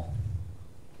an animal.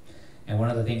 And one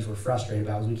of the things we're frustrated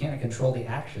about is we can't control the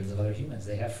actions of other humans.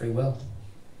 They have free will.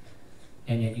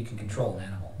 And yet you can control an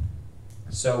animal.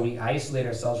 So we isolate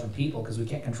ourselves from people because we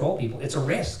can't control people. It's a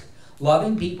risk.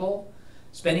 Loving people,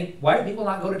 why do people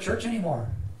not go to church anymore?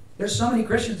 There's so many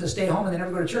Christians that stay home and they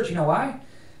never go to church. You know why?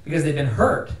 Because they've been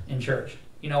hurt in church.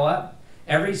 You know what?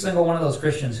 Every single one of those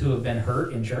Christians who have been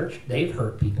hurt in church, they've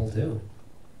hurt people too.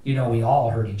 You know, we all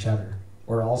hurt each other.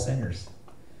 We're all sinners.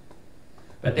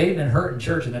 But they've been hurt in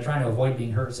church and they're trying to avoid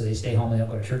being hurt, so they stay home and they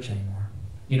don't go to church anymore.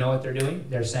 You know what they're doing?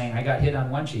 They're saying, I got hit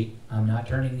on one cheek, I'm not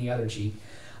turning the other cheek.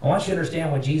 I want you to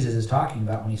understand what Jesus is talking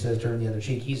about when he says turn the other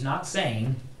cheek. He's not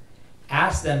saying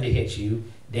ask them to hit you,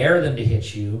 dare them to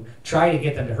hit you, try to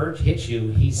get them to hit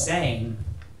you. He's saying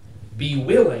be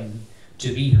willing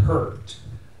to be hurt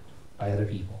by other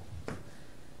people.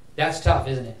 That's tough,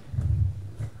 isn't it?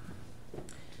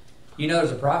 You know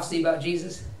there's a prophecy about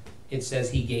Jesus? It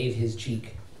says he gave his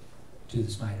cheek to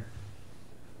the smiter.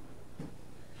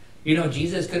 You know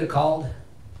Jesus could have called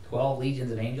 12 legions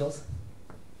of angels,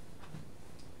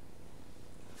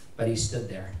 but he stood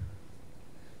there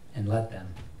and let them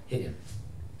hit him.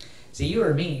 See, you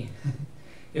or me,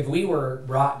 if we were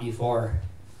brought before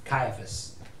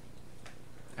Caiaphas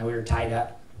and we were tied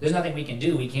up, there's nothing we can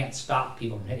do. We can't stop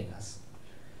people from hitting us.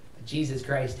 But Jesus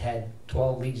Christ had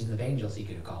 12 legions of angels he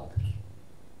could have called,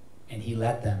 and he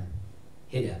let them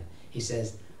hit him. He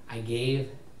says, I gave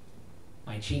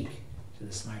my cheek to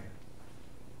the smiter.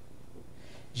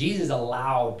 Jesus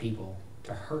allowed people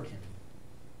to hurt him.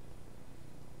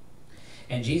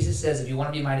 And Jesus says, if you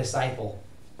want to be my disciple,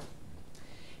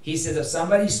 he says, if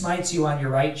somebody smites you on your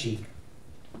right cheek,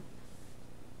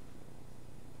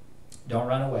 don't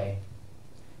run away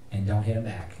and don't hit him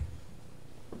back.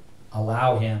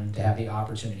 Allow him to have the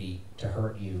opportunity to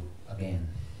hurt you again.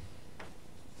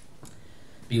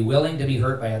 Be willing to be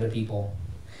hurt by other people.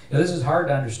 Now, this is hard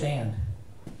to understand.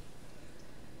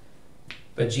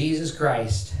 But Jesus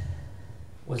Christ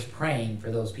was praying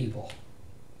for those people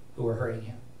who were hurting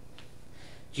him.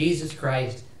 Jesus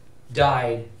Christ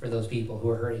died for those people who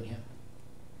were hurting him.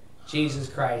 Jesus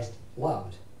Christ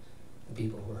loved the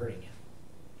people who were hurting him.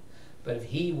 But if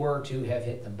he were to have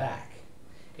hit them back,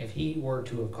 if he were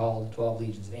to have called 12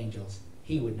 legions of angels,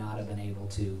 he would not have been able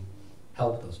to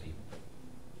help those people.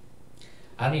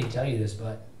 I don't need to tell you this,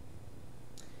 but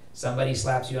somebody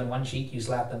slaps you on one cheek, you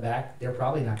slap them back, they're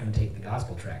probably not going to take the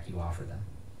gospel tract you offer them.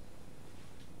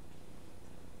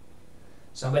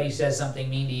 Somebody says something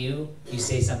mean to you, you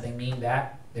say something mean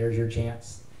back, there's your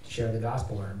chance to share the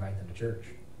gospel or invite them to church.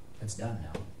 It's done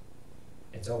now.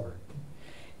 It's over.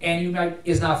 And you might,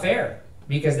 it's not fair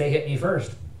because they hit me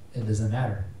first. It doesn't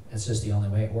matter. It's just the only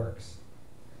way it works.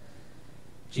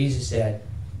 Jesus said,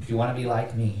 if you want to be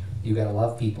like me, you got to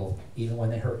love people even when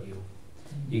they hurt you.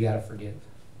 You got to forgive.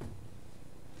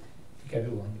 You got to be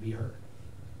willing to be hurt.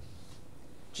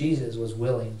 Jesus was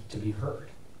willing to be hurt.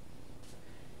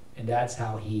 And that's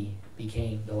how he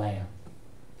became the lamb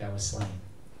that was slain.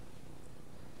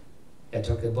 That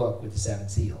took the book with the 7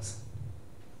 seals.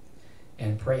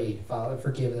 And prayed, Father,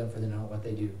 forgive them for they know not what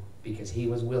they do. Because he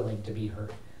was willing to be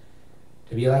hurt.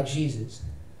 To be like Jesus,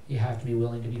 you have to be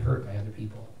willing to be hurt by other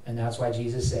people. And that's why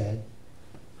Jesus said,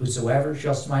 whosoever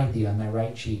shall smite thee on thy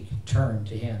right cheek, turn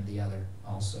to him the other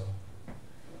also.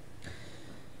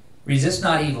 Resist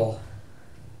not evil.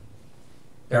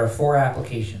 There are 4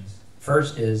 applications.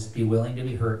 First is, be willing to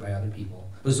be hurt by other people.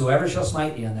 Whosoever shall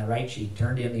smite thee on thy right cheek,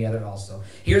 turn to him the other also.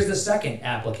 Here's the second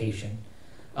application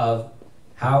of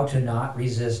how to not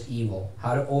resist evil,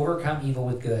 how to overcome evil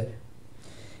with good.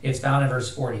 It's found in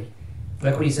verse 40.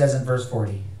 Look what he says in verse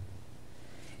 40.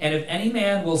 And if any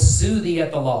man will sue thee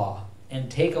at the law, and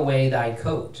take away thy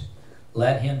coat,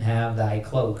 let him have thy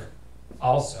cloak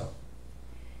also.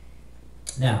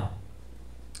 Now,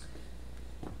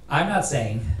 I'm not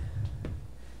saying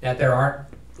that there aren't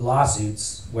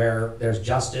lawsuits where there's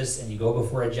justice and you go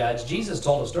before a judge. Jesus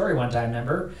told a story one time,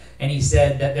 remember? And he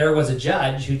said that there was a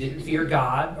judge who didn't fear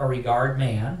God or regard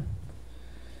man.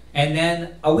 And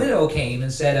then a widow came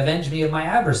and said, avenge me of my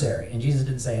adversary. And Jesus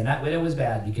didn't say, and that widow was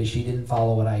bad because she didn't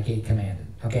follow what I commanded.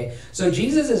 Okay? So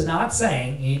Jesus is not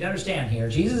saying, you need to understand here,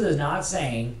 Jesus is not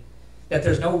saying that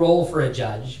there's no role for a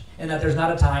judge and that there's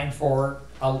not a time for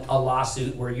a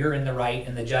lawsuit where you're in the right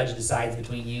and the judge decides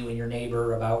between you and your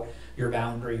neighbor about your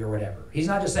boundary or whatever. He's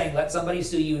not just saying let somebody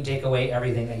sue you and take away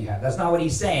everything that you have. That's not what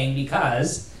he's saying,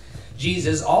 because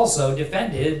Jesus also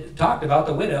talked about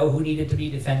the widow who needed to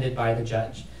be defended by the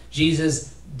judge.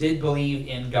 Jesus did believe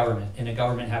in government, in a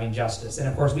government having justice. And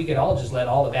of course, we could all just let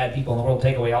all the bad people in the world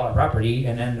take away all our property,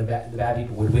 and then the bad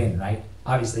people would win, right?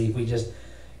 Obviously, if we just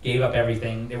gave up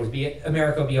everything,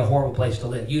 America would be a horrible place to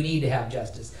live. You need to have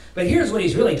justice. But here's what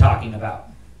he's really talking about.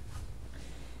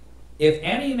 If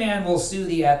any man will sue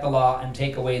thee at the law and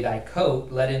take away thy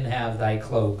coat, let him have thy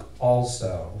cloak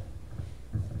also.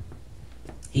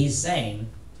 He's saying,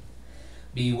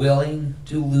 be willing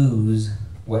to lose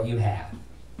what you have.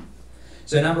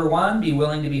 So number 1, be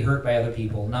willing to be hurt by other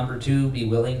people. Number 2, be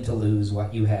willing to lose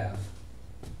what you have.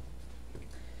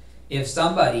 If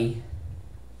somebody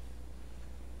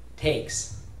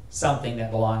takes something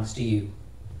that belongs to you,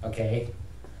 okay,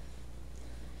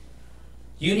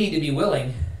 you need to be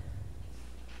willing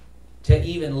to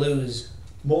even lose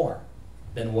more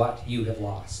than what you have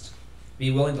lost.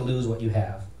 Be willing to lose what you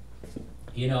have.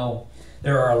 You know,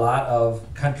 there are a lot of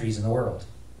countries in the world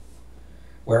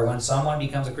where when someone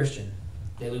becomes a Christian,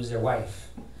 they lose their wife,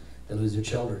 they lose their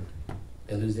children,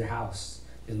 they lose their house,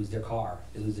 they lose their car,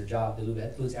 they lose their job, they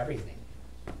lose everything.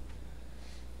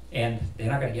 And they're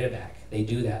not going to get it back. They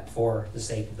do that for the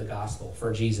sake of the gospel,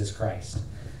 for Jesus Christ.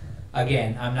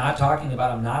 Again, I'm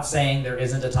not saying there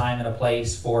isn't a time and a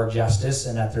place for justice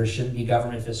and that there shouldn't be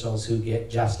government officials who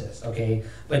get justice, okay?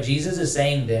 But Jesus is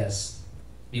saying this,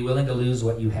 be willing to lose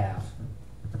what you have.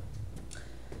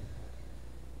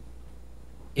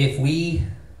 If we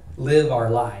live our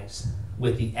lives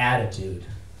with the attitude,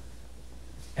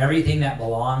 everything that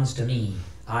belongs to me,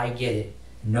 I get it.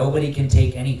 Nobody can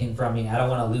take anything from me. I don't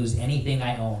want to lose anything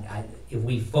I own. If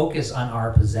we focus on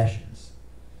our possessions.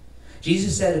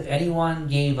 Jesus said if anyone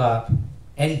gave up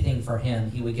anything for him,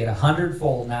 he would get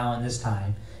 100-fold now in this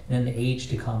time, and in the age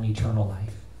to come, eternal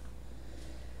life.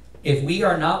 If we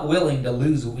are not willing to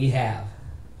lose what we have,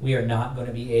 we are not going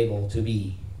to be able to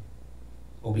be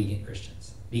obedient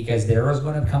Christians. Because there is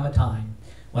going to come a time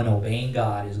when obeying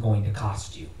God is going to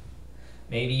cost you.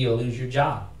 Maybe you'll lose your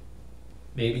job.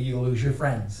 Maybe you'll lose your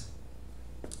friends.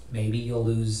 Maybe you'll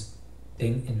lose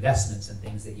investments and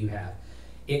things that you have.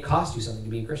 It costs you something to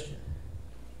be a Christian.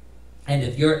 And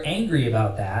if you're angry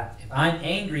about that, if I'm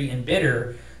angry and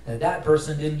bitter that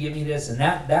person didn't give me this and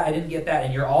that I didn't get that,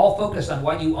 and you're all focused on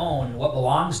what you own, what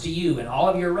belongs to you, and all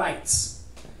of your rights,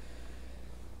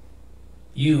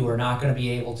 you are not going to be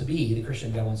able to be the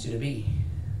Christian God wants you to be.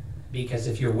 Because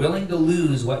if you're willing to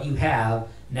lose what you have,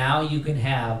 now you can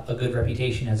have a good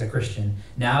reputation as a Christian.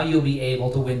 Now you'll be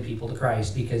able to win people to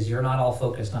Christ because you're not all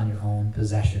focused on your own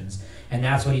possessions. And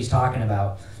that's what he's talking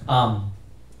about.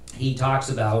 He talks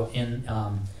about in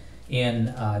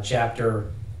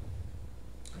chapter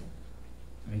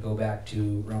Let me go back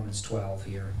to Romans 12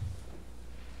 here.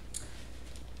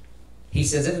 He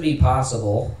says, if it be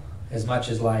possible, as much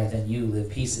as lieth in you, live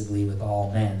peaceably with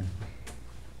all men.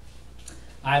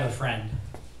 I have a friend,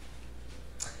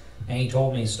 and he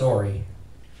told me a story.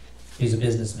 He's a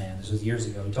businessman. This was years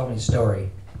ago. He told me a story.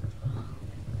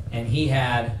 And he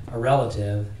had a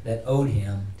relative that owed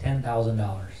him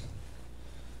 $10,000.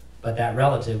 But that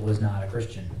relative was not a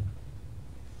Christian.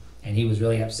 And he was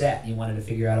really upset. He wanted to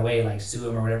figure out a way, like sue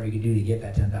him or whatever he could do to get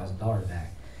that $10,000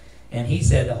 back. And he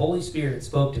said, the Holy Spirit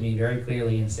spoke to me very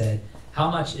clearly and said, how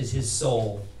much is his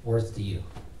soul worth to you?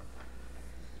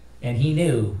 And he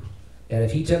knew that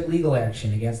if he took legal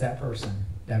action against that person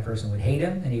would hate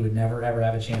him, and he would never, ever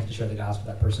have a chance to share the gospel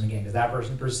to that person again, because that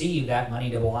person perceived that money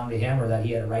to belong to him or that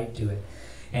he had a right to it.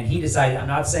 And he decided, I'm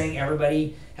not saying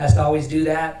everybody has to always do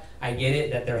that. I get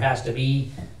it, that there has to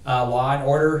be law and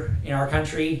order in our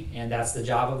country, and that's the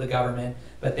job of the government.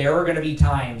 But there are going to be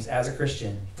times as a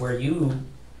Christian where you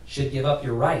should give up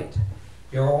your right,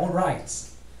 your own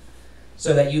rights,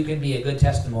 so that you can be a good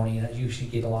testimony and that you should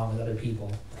get along with other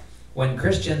people. When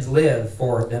Christians live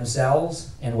for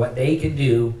themselves and what they can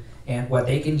do and what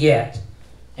they can get,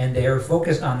 and they're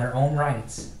focused on their own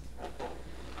rights,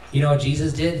 you know what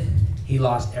Jesus did? He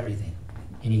lost everything,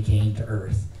 and he came to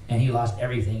earth. And he lost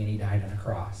everything, and he died on a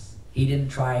cross. He didn't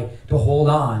try to hold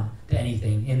on to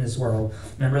anything in this world.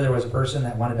 Remember, there was a person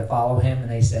that wanted to follow him,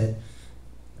 and they said,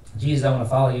 Jesus, I want to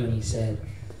follow you. And he said,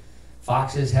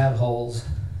 foxes have holes,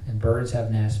 and birds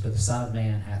have nests, but the Son of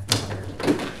Man hath nowhere.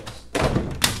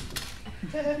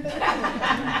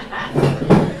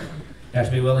 You have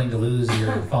to be willing to lose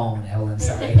your phone, Helen.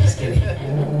 Sorry, just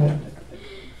kidding.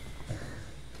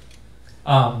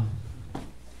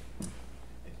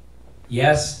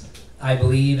 Yes, I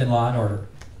believe in law and order.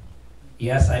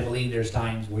 Yes, I believe there's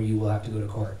times where you will have to go to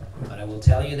court. But I will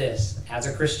tell you this, as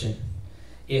a Christian,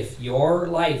 if your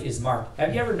life is marked,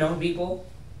 have you ever known people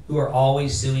who are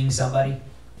always suing somebody? You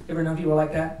ever known people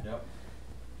like that? Yep.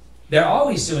 They're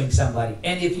always suing somebody.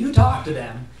 And if you talk to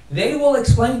them, they will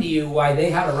explain to you why they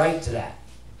have a right to that.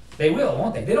 They will,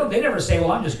 won't they? They never say,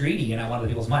 well, I'm just greedy and I want other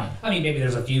people's money. I mean, maybe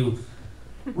there's a few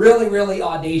really, really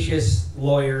audacious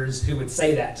lawyers who would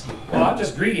say that to you. Well, I'm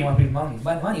just greedy, I want people's money.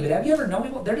 But have you ever known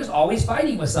people? They're just always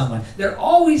fighting with someone. They're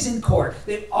always in court.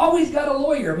 They've always got a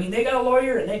lawyer. I mean, they got a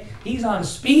lawyer and he's on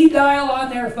speed dial on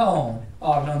their phone.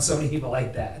 Oh, I've known so many people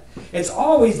like that. It's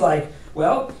always like,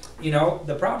 well, you know,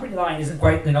 the property line isn't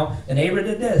quite, you know, the neighbor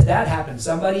did this, that happened,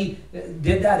 somebody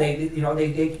did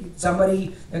that,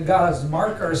 somebody got a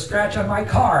mark or a scratch on my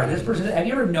car. This person, have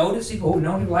you ever noticed people who've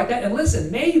known people like that? And listen,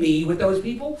 maybe with those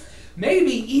people,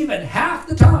 maybe even half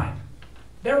the time,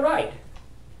 they're right.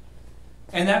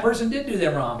 And that person did do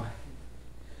them wrong.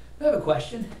 I have a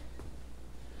question.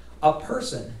 A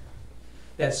person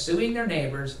that's suing their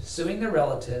neighbors, suing their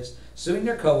relatives, suing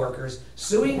their coworkers,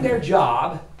 suing their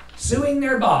job, suing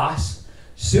their boss,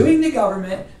 suing the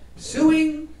government,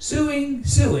 suing.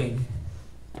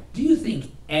 Do you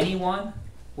think anyone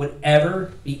would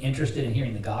ever be interested in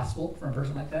hearing the gospel from a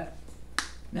person like that?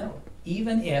 No.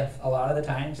 Even if a lot of the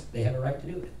times they have a right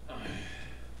to do it.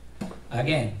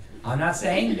 Again, I'm not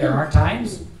saying there aren't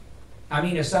times. I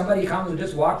mean, if somebody comes and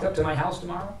just walked up to my house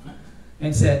tomorrow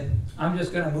and said, I'm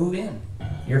just going to move in.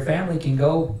 Your family can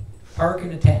go park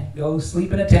in a tent, go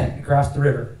sleep in a tent across the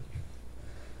river.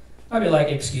 I'd be like,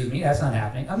 excuse me, that's not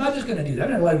happening. I'm not just going to do that.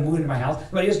 I'm not going to let him move into my house.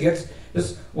 But he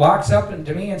just walks up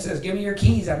to me and says, give me your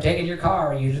keys. I'm taking your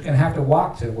car. You're just going to have to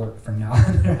walk to work from now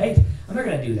on, right? I'm not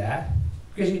going to do that.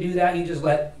 Because you do that, you just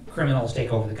let criminals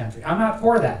take over the country. I'm not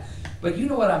for that. But you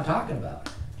know what I'm talking about.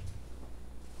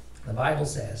 The Bible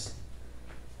says,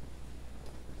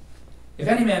 if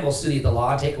any man will sue thee at the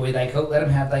law, take away thy coat, let him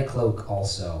have thy cloak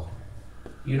also.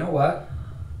 You know what?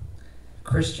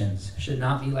 Christians should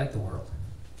not be like the world.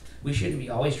 We shouldn't be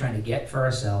always trying to get for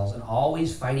ourselves and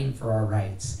always fighting for our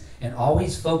rights and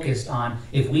always focused on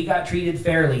if we got treated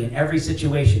fairly in every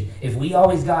situation, if we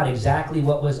always got exactly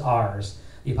what was ours.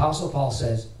 The Apostle Paul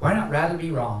says, why not rather be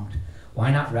wronged?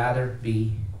 Why not rather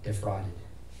be defrauded?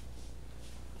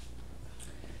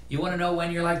 You want to know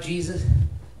when you're like Jesus?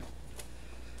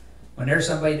 When there's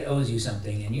somebody that owes you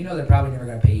something and you know they're probably never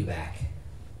going to pay you back.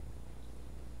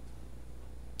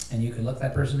 And you can look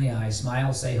that person in the eye,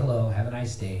 smile, say hello, have a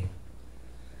nice day.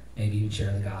 Maybe even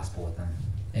share the gospel with them.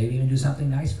 Maybe even do something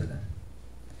nice for them.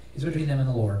 It's between them and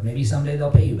the Lord. Maybe someday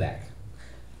they'll pay you back.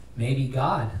 Maybe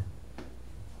God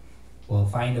will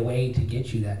find a way to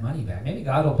get you that money back. Maybe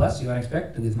God will bless you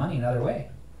unexpectedly with money another way.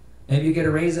 Maybe you get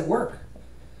a raise at work.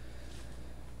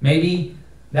 Maybe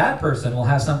that person will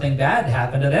have something bad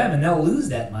happen to them and they'll lose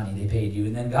that money they paid you.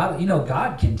 And then God,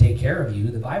 God can take care of you.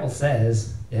 The Bible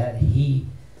says that he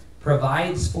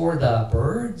provides for the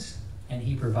birds and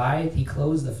he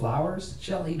clothes the flowers.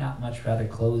 Shall he not much rather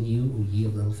clothe you, who ye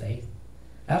of little faith?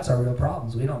 That's our real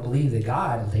problems. We don't believe that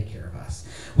God will take care of us.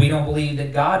 We don't believe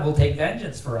that God will take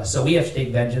vengeance for us, so we have to take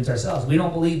vengeance ourselves. We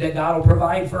don't believe that God will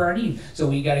provide for our need, so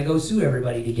we got to go sue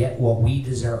everybody to get what we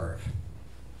deserve.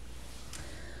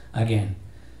 Again,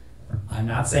 I'm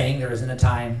not saying there isn't a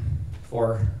time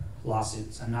for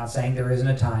lawsuits. I'm not saying there isn't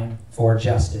a time for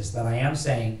justice, but I am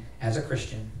saying, as a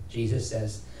Christian, Jesus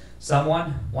says,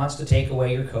 someone wants to take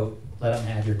away your coat, let them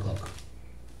have your cloak.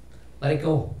 Let it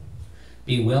go.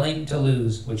 Be willing to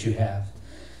lose what you have.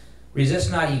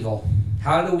 Resist not evil.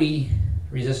 How do we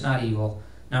resist not evil?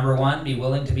 Number one, be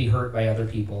willing to be hurt by other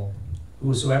people.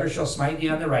 Whosoever shall smite thee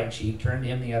on the right cheek, turn to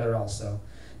him the other also.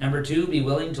 Number two, be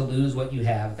willing to lose what you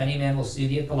have. If any man will sue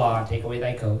thee at the law and take away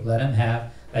thy coat, let him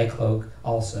have thy cloak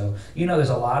also. There's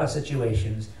a lot of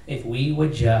situations, if we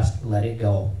would just let it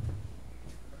go,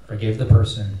 forgive the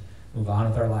person, move on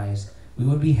with our lives, we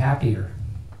would be happier.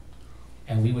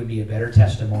 And we would be a better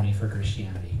testimony for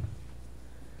Christianity.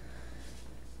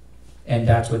 And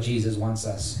that's what Jesus wants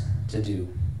us to do.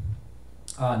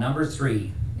 Number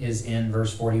 3 is in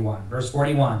verse 41. Verse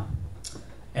 41,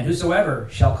 and whosoever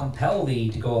shall compel thee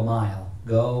to go a mile,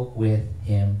 go with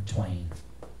him twain.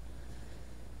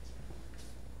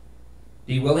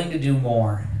 Be willing to do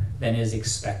more than is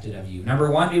expected of you. Number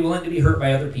 1, be willing to be hurt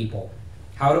by other people.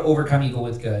 How to overcome evil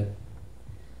with good.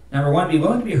 Number 1, be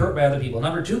willing to be hurt by other people.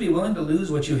 Number 2, be willing to lose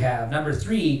what you have. Number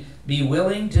 3, be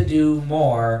willing to do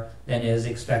more than is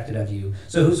expected of you.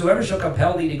 So whosoever shall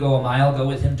compel thee to go a mile, go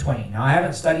with him twain. Now I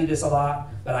haven't studied this a lot,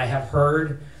 but I have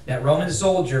heard that Roman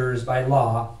soldiers by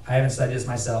law, I haven't studied this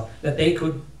myself, that they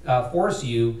could force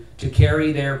you to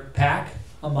carry their pack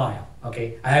a mile.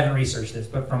 Okay, I haven't researched this,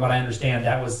 but from what I understand,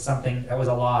 that was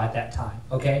a law at that time.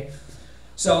 Okay,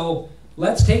 so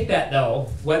let's take that, though,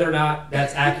 whether or not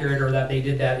that's accurate or that they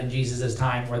did that in Jesus'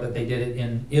 time or that they did it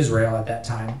in Israel at that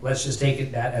time. Let's just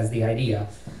take that as the idea.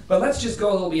 But let's just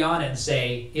go a little beyond it and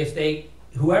say,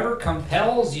 whoever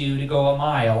compels you to go a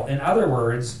mile, in other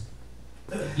words,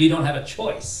 you don't have a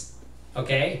choice,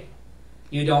 okay?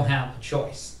 You don't have a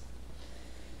choice.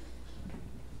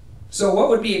 So what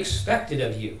would be expected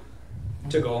of you?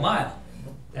 To go a mile.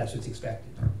 That's what's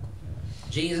expected.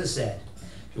 Jesus said,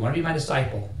 if you want to be my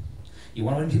disciple, you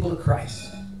want to win people to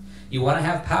Christ, you want to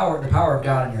have the power of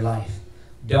God in your life,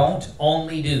 don't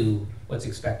only do what's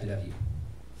expected of you.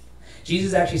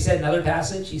 Jesus actually said in another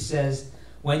passage, he says,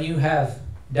 when you have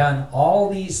done all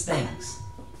these things,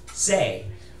 say,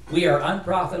 we are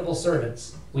unprofitable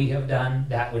servants. We have done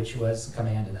that which was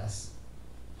commanded us.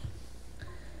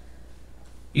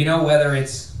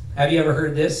 Have you ever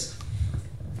heard this?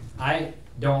 I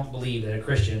don't believe that a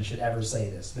Christian should ever say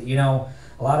this. But a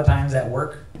lot of times at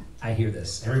work, I hear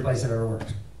this. Every place I've ever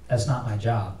worked. That's not my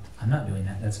job. I'm not doing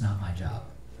that. That's not my job.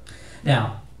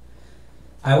 Now,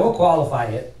 I will qualify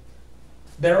it.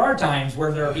 There are times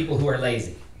where there are people who are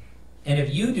lazy. And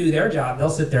if you do their job, they'll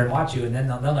sit there and watch you, and then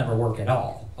they'll never work at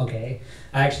all. Okay?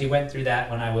 I actually went through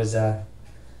that when I was,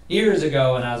 years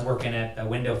ago when I was working at a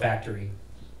window factory.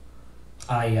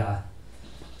 I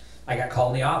got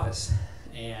called in the office,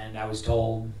 and I was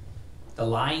told the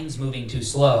line's moving too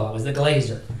slow. I was the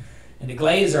glazer. And the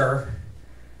glazer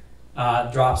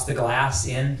drops the glass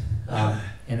in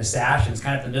a sash, and it's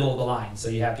kind of the middle of the line. So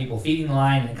you have people feeding the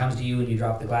line, and it comes to you, and you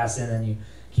drop the glass in, and you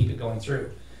keep it going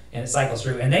through. And it cycles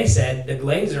through. And they said the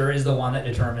glazer is the one that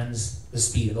determines the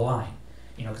speed of the line.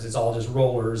 Because it's all just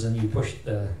rollers, and you push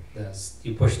the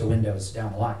windows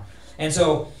down the line. And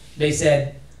so they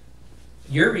said,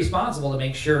 you're responsible to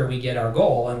make sure we get our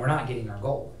goal, and we're not getting our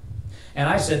goal. And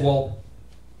I said, well,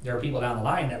 there are people down the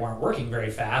line that weren't working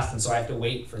very fast, and so I have to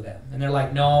wait for them. And they're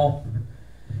like, no,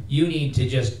 you need to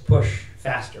just push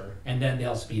faster, and then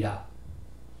they'll speed up.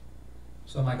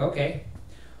 So I'm like, okay,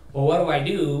 well, what do I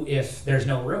do if there's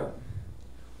no room?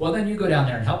 Well, then you go down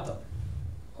there and help them.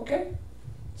 Okay.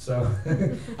 So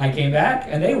I came back,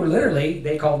 and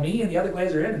they called me and the other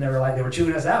glazer in, and they were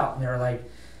chewing us out, and they were like,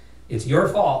 it's your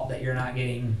fault that you're not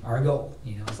getting our goal.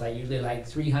 It's like usually like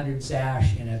 300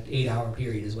 sash in an 8-hour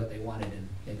period is what they wanted, and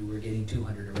maybe we're getting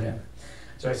 200 or whatever.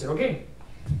 So I said, okay.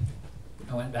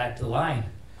 I went back to the line.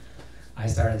 I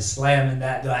started slamming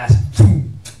that glass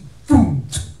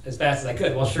as fast as I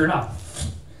could. Well, sure enough,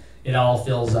 it all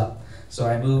fills up. So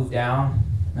I moved down,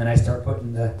 and I start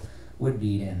putting the wood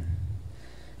bead in.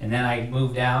 And then I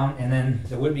move down, and then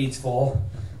the wood bead's full,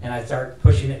 and I start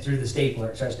pushing it through the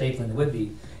stapler, start stapling the wood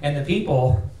bead. And the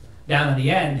people down at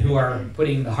the end who are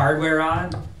putting the hardware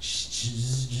on,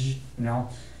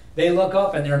 they look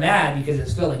up and they're mad because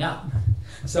it's filling up.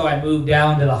 So I move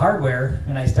down to the hardware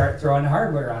and I start throwing the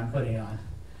hardware on, putting it on.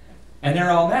 And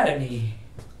they're all mad at me.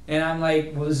 And I'm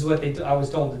like, well, this is what I was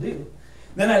told to do.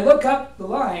 Then I look up the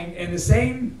line and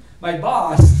my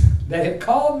boss that had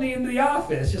called me into the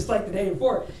office just like the day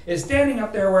before is standing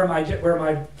up there where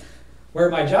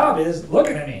my job is,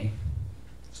 looking at me.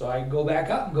 So I go back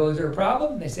up and go, is there a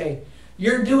problem? And they say,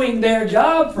 you're doing their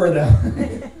job for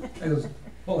them. I goes,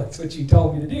 well, that's what you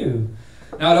told me to do.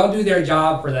 No, don't do their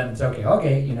job for them. It's okay.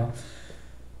 Okay,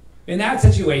 In that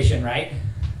situation, right,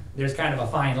 there's kind of a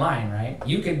fine line, right?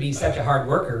 You can be such a hard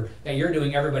worker that you're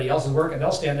doing everybody else's work and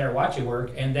they'll stand there and watch you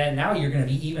work, and then now you're going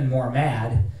to be even more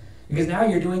mad because now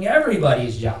you're doing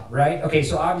everybody's job, right? Okay,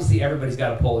 so obviously everybody's got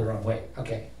to pull their own weight.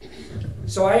 Okay,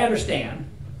 so I understand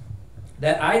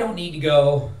that I don't need to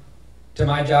go to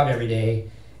my job every day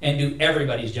and do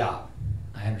everybody's job.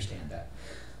 I understand that.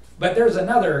 But there's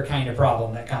another kind of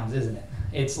problem that comes, isn't it?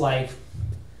 It's like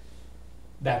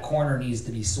that corner needs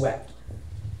to be swept.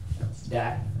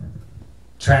 That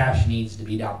trash needs to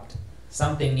be dumped.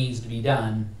 Something needs to be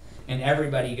done. And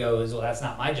everybody goes, well, that's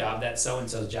not my job. That's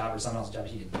so-and-so's job or someone else's job.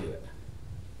 He didn't do it.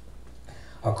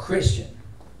 A Christian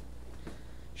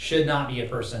should not be a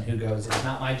person who goes, it's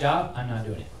not my job, I'm not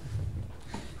doing it.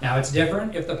 Now, it's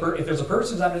different if there's a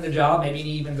person who's not doing their job, maybe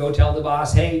you even go tell the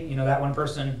boss, hey, that one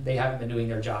person, they haven't been doing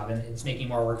their job and it's making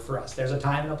more work for us. There's a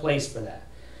time and a place for that.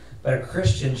 But a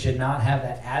Christian should not have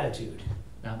that attitude.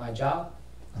 Not my job,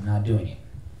 I'm not doing it.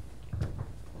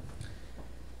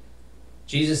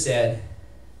 Jesus said,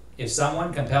 if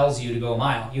someone compels you to go a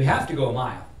mile, you have to go a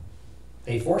mile.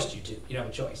 They forced you to. You don't have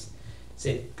a choice. He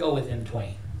said, go with him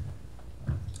twain.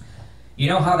 You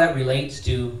know how that relates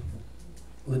to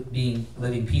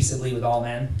living peaceably with all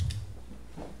men?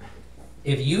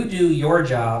 If you do your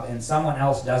job and someone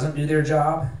else doesn't do their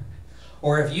job,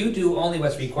 or if you do only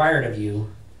what's required of you,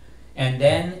 and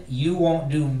then you won't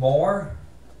do more,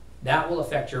 that will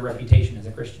affect your reputation as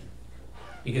a Christian.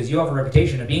 Because you have a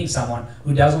reputation of being someone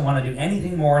who doesn't want to do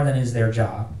anything more than is their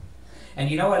job. And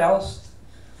you know what else?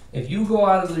 If you go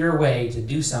out of your way to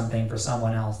do something for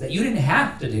someone else that you didn't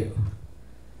have to do,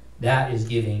 that is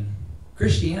giving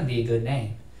Christianity a good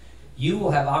name. You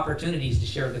will have opportunities to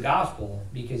share the gospel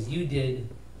because you did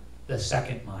the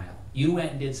second mile. You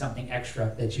went and did something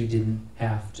extra that you didn't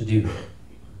have to do.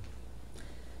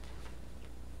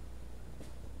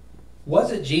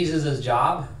 Was it Jesus'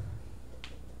 job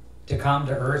to come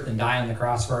to earth and die on the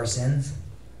cross for our sins?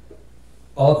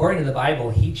 Well, according to the Bible,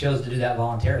 he chose to do that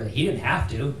voluntarily. He didn't have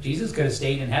to. Jesus could have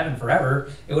stayed in heaven forever.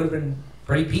 It would have been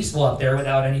pretty peaceful up there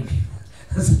without any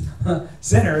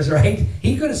sinners, right?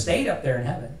 He could have stayed up there in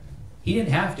heaven. He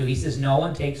didn't have to. He says, no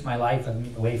one takes my life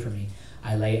away from me.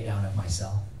 I lay it down of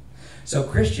myself. So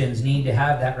Christians need to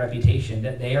have that reputation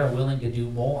that they are willing to do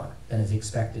more than is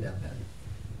expected of them.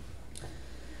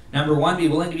 Number 1, be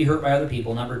willing to be hurt by other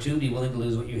people. Number 2, be willing to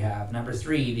lose what you have. Number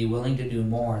 3, be willing to do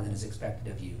more than is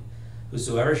expected of you.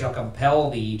 Whosoever shall compel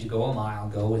thee to go a mile,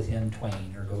 go with him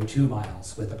twain, or go 2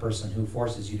 miles with the person who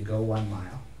forces you to go 1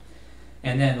 mile.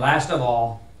 And then last of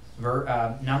all,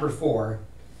 number 4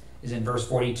 is in verse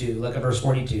 42. Look at verse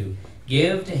 42.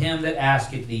 Give to him that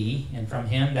asketh thee, and from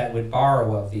him that would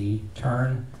borrow of thee,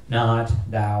 turn not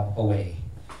thou away.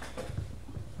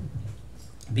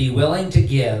 Be willing to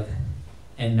give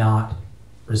and not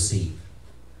receive.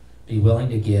 Be willing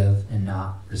to give and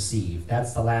not receive.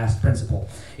 That's the last principle.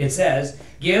 It says,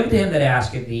 give to him that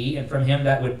asketh thee, and from him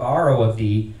that would borrow of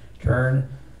thee, turn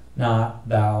not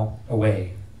thou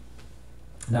away.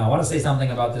 Now, I want to say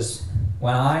something about this.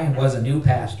 When I was a new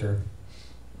pastor,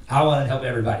 I wanted to help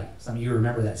everybody. Some of you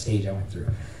remember that stage I went through.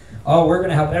 Oh, we're going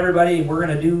to help everybody. We're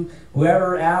going to do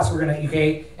whoever asks, we're going to,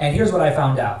 okay. And here's what I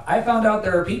found out. I found out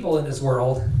there are people in this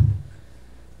world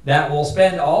that will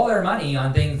spend all their money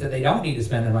on things that they don't need to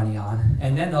spend their money on,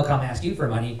 and then they'll come ask you for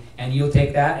money, and you'll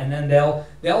take that, and then they'll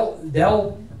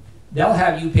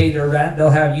have you pay their rent, they'll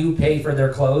have you pay for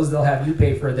their clothes, they'll have you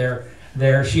pay for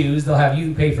their shoes, they'll have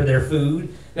you pay for their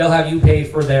food, they'll have you pay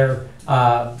for their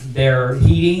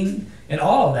heating and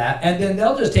all of that, and then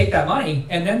they'll just take that money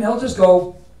and then they'll just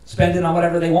go spend it on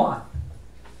whatever they want.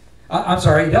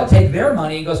 They'll take their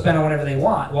money and go spend on whatever they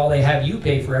want while they have you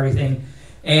pay for everything.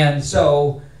 And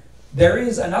so there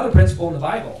is another principle in the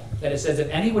Bible that it says, if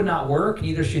any would not work,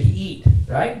 neither should he eat,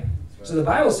 right? So the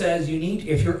Bible says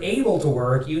if you're able to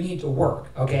work, you need to work,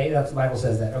 okay? That's the Bible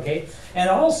says that, okay? And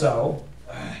also,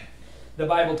 the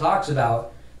Bible talks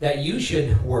about that you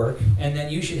should work, and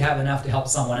then you should have enough to help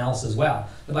someone else as well.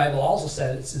 The Bible also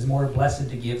says it's more blessed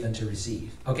to give than to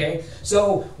receive, okay?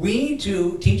 So we need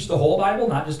to teach the whole Bible,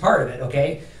 not just part of it,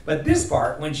 okay? But this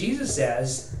part, when Jesus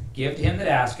says, give to him that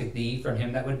asketh thee, from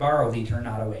him that would borrow thee, turn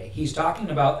not away. He's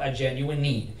talking about a genuine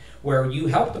need, where you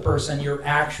help the person, you're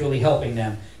actually helping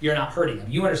them. You're not hurting them.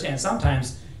 You understand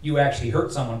sometimes you actually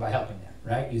hurt someone by helping them,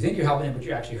 right? You think you're helping them, but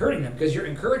you're actually hurting them because you're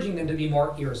encouraging them to be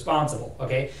more irresponsible,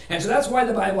 okay? And so that's why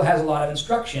the Bible has a lot of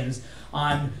instructions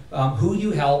on who you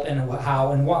help and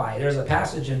how and why. There's a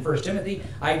passage in 1 Timothy.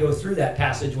 I go through that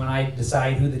passage when I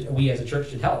decide who we as a church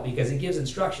should help, because it gives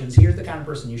instructions. Here's the kind of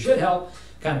person you should help,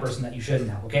 the kind of person that you shouldn't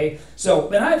help, okay? So,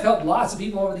 but I've helped lots of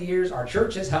people over the years. Our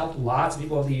church has helped lots of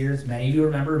people over the years. Many of you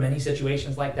remember many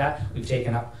situations like that. We've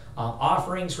taken up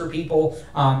offerings for people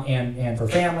and for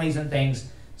families and things.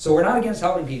 So we're not against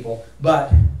helping people,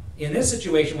 but in this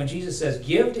situation, when Jesus says,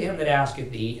 give to him that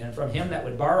asketh thee, and from him that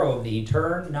would borrow of thee,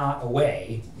 turn not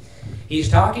away, he's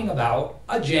talking about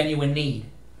a genuine need.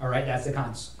 All right, that's the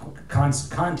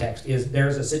context, is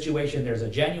there's a situation, there's a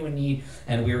genuine need,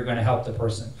 and we are going to help the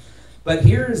person. But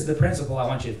here's the principle I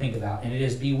want you to think about, and it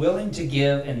is be willing to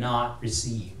give and not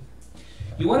receive.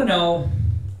 You want to know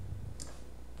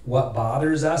what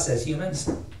bothers us as humans?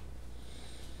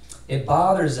 It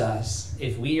bothers us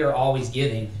if we are always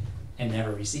giving and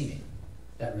never receiving.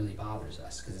 That really bothers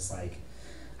us, because it's like,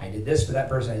 I did this for that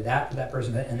person, I did that for that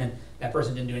person, and then that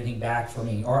person didn't do anything back for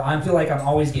me. Or I feel like I'm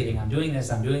always giving, I'm doing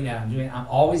this, I'm doing that, I'm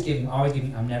always giving,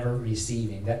 I'm never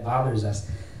receiving. That bothers us.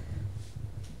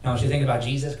 Now I want you to think about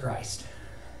Jesus Christ.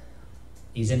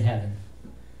 He's in heaven,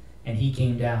 and he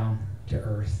came down to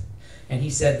earth. And he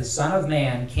said, the Son of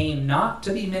Man came not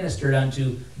to be ministered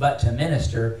unto, but to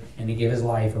minister and to give his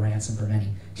life a ransom for many.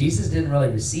 Jesus didn't really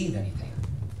receive anything.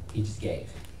 He just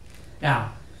gave.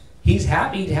 Now, he's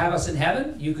happy to have us in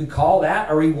heaven. You could call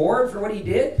that a reward for what he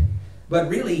did. But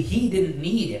really, he didn't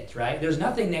need it, right? There's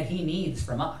nothing that he needs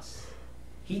from us.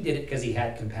 He did it because he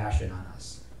had compassion on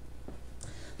us.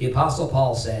 The Apostle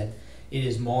Paul said, it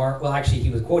is more, well, actually, he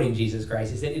was quoting Jesus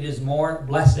Christ. He said, it is more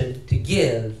blessed to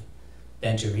give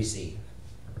than to receive.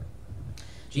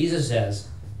 Jesus says,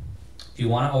 if you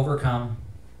want to overcome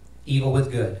evil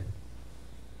with good,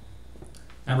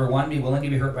 number 1, be willing to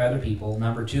be hurt by other people.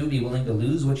 Number 2, be willing to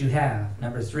lose what you have.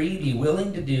 Number 3, be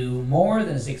willing to do more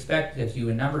than is expected of you.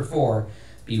 And number 4,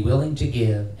 be willing to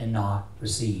give and not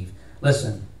receive.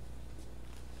 Listen,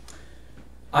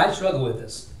 I struggle with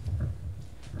this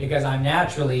because I'm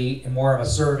naturally more of a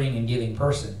serving and giving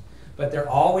person. But there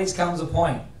always comes a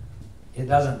point, it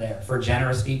doesn't there, for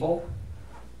generous people.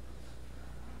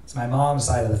 It's my mom's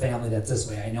side of the family that's this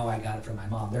way. I know I got it from my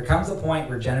mom. There comes a point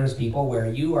where generous people, where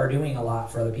you are doing a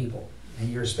lot for other people, and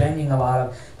you're spending a lot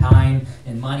of time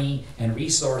and money and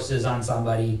resources on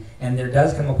somebody, and there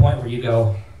does come a point where you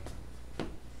go,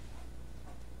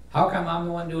 how come I'm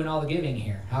the one doing all the giving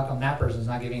here? How come that person's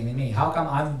not giving to me? How come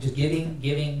I'm just giving?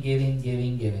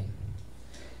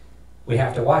 We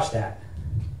have to watch that.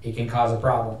 It can cause a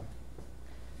problem.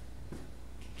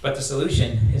 But the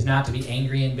solution is not to be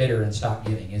angry and bitter and stop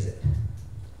giving, is it?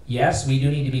 Yes, we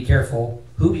do need to be careful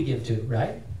who we give to,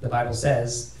 right? The Bible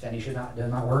says, if any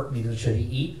does not work, neither should he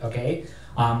eat, okay?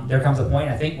 There comes a point,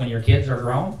 I think, when your kids are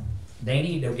grown, they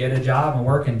need to get a job and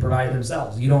work and provide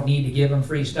themselves. You don't need to give them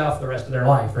free stuff the rest of their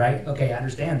life, right? Okay, I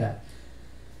understand that.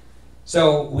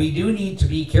 So we do need to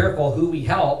be careful who we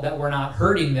help, that we're not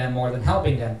hurting them more than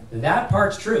helping them. That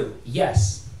part's true,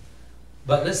 yes.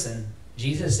 But listen,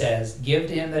 Jesus says, give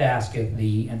to him that asketh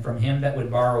thee, and from him that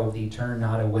would borrow of thee, turn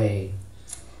not away.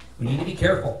 We need to be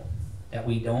careful that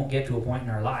we don't get to a point in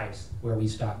our lives where we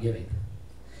stop giving.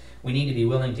 We need to be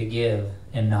willing to give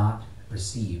and not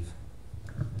receive.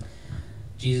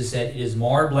 Jesus said, it is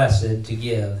more blessed to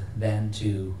give than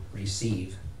to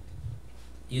receive.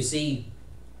 You see,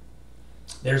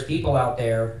 there's people out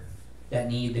there that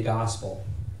need the gospel.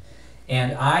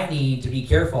 And I need to be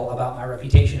careful about my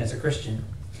reputation as a Christian.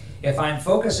 If I'm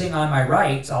focusing on my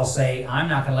rights, I'll say, I'm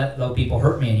not going to let those people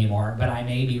hurt me anymore, but I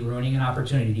may be ruining an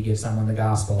opportunity to give someone the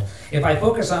gospel. If I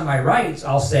focus on my rights,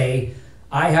 I'll say,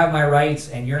 I have my rights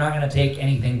and you're not going to take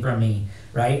anything from me,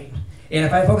 right? And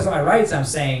if I focus on my rights, I'm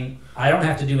saying, I don't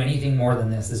have to do anything more than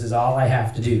this. This is all I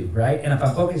have to do, right? And if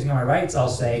I'm focusing on my rights, I'll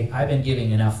say, I've been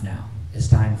giving enough now. It's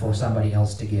time for somebody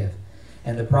else to give.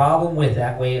 And the problem with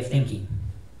that way of thinking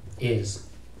is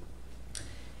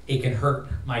it can hurt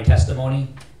my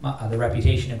testimony, the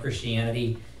reputation of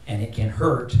Christianity, and it can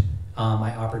hurt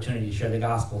my opportunity to share the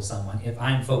gospel with someone if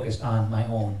I'm focused on my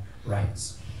own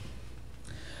rights.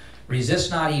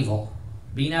 Resist not evil.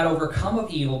 Be not overcome of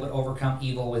evil, but overcome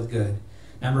evil with good.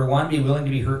 Number 1, be willing to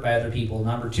be hurt by other people.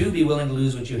 Number 2, be willing to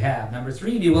lose what you have. Number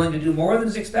 3, be willing to do more than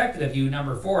is expected of you.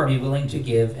 Number 4, be willing to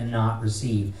give and not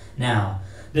receive. Now,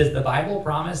 does the Bible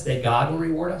promise that God will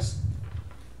reward us?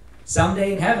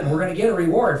 Someday in heaven, we're going to get a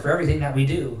reward for everything that we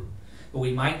do. But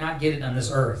we might not get it on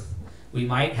this earth. We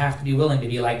might have to be willing to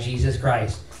be like Jesus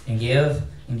Christ and give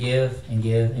and give and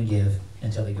give and give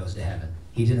until he goes to heaven.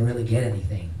 He didn't really get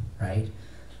anything, right?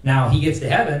 Now, he gets to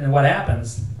heaven, and what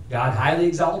happens? God highly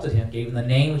exalted him, gave him the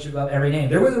name which is above every name.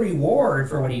 There was a reward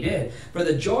for what he did. For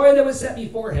the joy that was set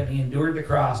before him, he endured the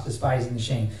cross, despising the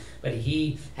shame. But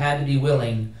he had to be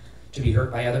willing to be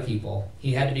hurt by other people.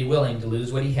 He had to be willing to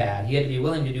lose what he had. He had to be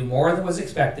willing to do more than was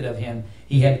expected of him.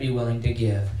 He had to be willing to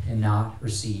give and not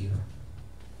receive.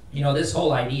 You know, this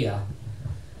whole idea,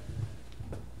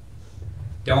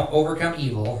 don't overcome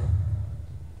evil.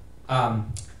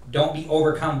 Don't be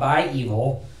overcome by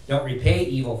evil. Don't repay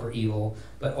evil for evil,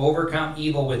 but overcome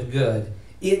evil with good.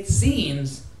 It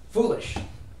seems foolish.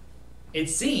 It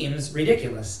seems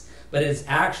ridiculous, but it's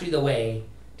actually the way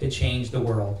to change the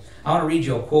world. I want to read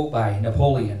you a quote by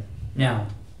Napoleon. Now,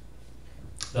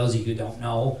 those of you who don't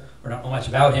know or don't know much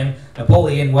about him,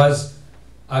 Napoleon was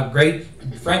a great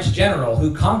French general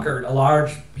who conquered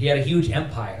he had a huge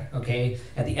empire, okay?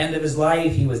 At the end of his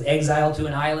life, he was exiled to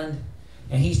an island,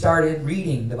 and he started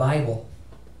reading the Bible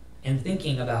and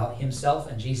thinking about himself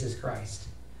and Jesus Christ.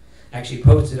 I actually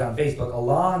posted on Facebook a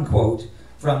long quote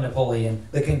from Napoleon,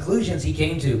 the conclusions he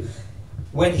came to.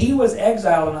 When he was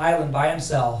exiled on an island by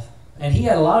himself, and he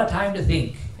had a lot of time to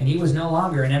think, and he was no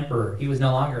longer an emperor, he was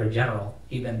no longer a general.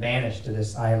 He'd been banished to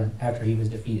this island after he was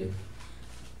defeated.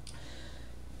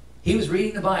 He was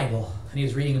reading the Bible, and he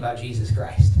was reading about Jesus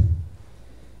Christ.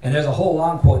 And there's a whole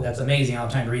long quote that's amazing. I don't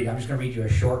have time to read it. I'm just going to read you a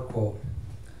short quote.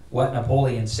 What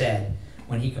Napoleon said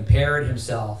when he compared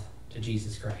himself to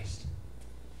Jesus Christ.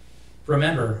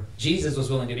 Remember, Jesus was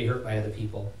willing to be hurt by other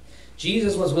people.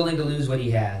 Jesus was willing to lose what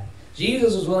he had.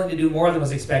 Jesus was willing to do more than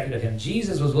was expected of him.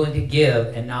 Jesus was willing to give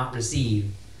and not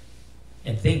receive.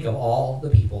 And think of all the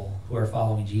people who are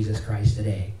following Jesus Christ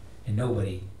today, and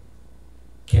nobody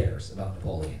cares about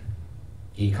Napoleon.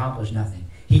 He accomplished nothing.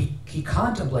 He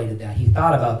contemplated that. He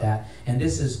thought about that. And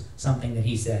this is something that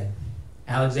he said.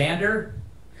 Alexander,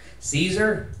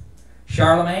 Caesar,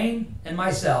 Charlemagne, and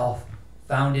myself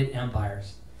founded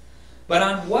empires. But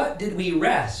on what did we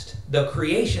rest the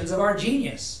creations of our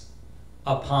genius?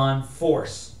 Upon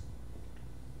force.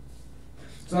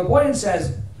 So Napoleon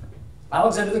says,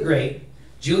 Alexander the Great,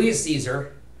 Julius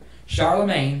Caesar,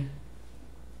 Charlemagne,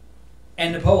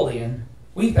 and Napoleon,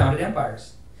 we founded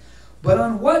empires. But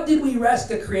on what did we rest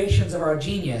the creations of our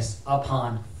genius?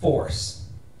 Upon force.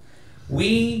 We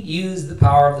used the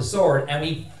power of the sword, and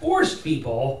we forced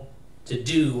people to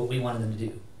do what we wanted them to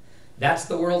do. That's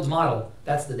the world's model.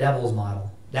 That's the devil's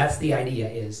model. That's the idea,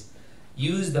 is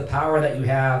use the power that you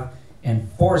have and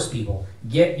force people.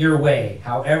 Get your way,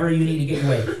 however you need to get your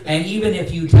way. And even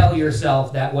if you tell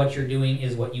yourself that what you're doing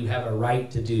is what you have a right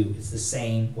to do, it's the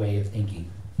same way of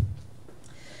thinking.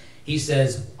 He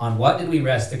says, on what did we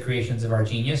rest the creations of our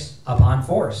genius? Upon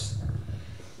force.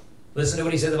 Listen to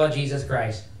what he says about Jesus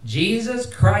Christ. Jesus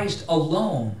Christ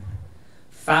alone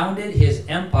founded his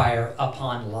empire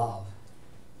upon love.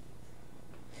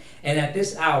 And at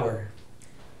this hour,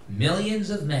 millions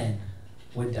of men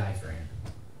would die for him.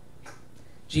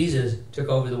 Jesus took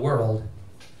over the world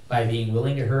by being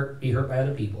willing to be hurt by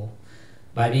other people,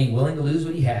 by being willing to lose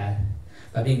what he had,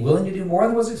 by being willing to do more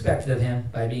than was expected of him,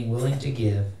 by being willing to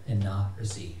give and not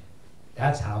receive.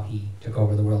 That's how he took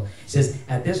over the world. He says,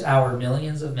 at this hour,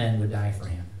 millions of men would die for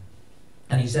him.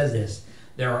 And he says this,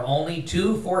 there are only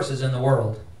two forces in the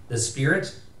world, the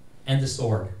spirit and the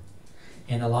sword.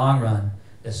 In the long run,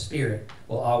 the spirit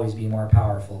will always be more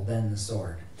powerful than the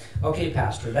sword. Okay,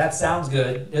 Pastor, that sounds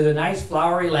good. There's a nice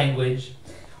flowery language.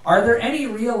 Are there any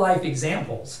real-life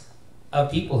examples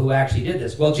of people who actually did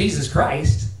this? Well, Jesus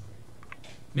Christ,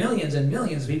 millions and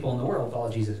millions of people in the world follow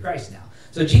Jesus Christ now.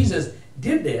 So Jesus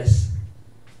did this,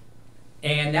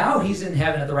 and now he's in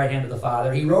heaven at the right hand of the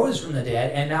Father. He rose from the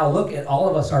dead, and now look at all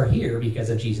of us are here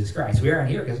because of Jesus Christ. We aren't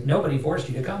here because nobody forced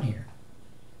you to come here.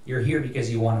 You're here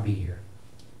because you want to be here.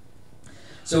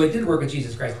 So it did work with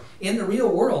Jesus Christ. In the real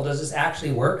world, does this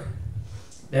actually work?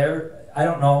 I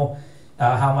don't know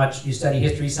how much you study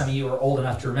history. Some of you are old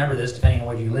enough to remember this, depending on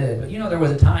where you live. But you know, there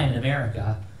was a time in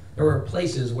America, there were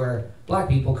places where black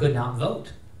people could not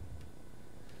vote.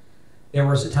 There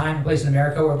was a time and place in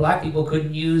America where black people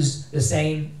couldn't use the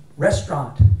same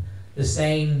restaurant, the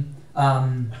same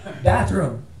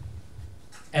bathroom.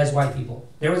 as white people.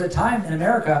 There was a time in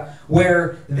America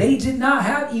where they did not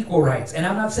have equal rights. And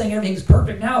I'm not saying everything's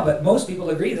perfect now, but most people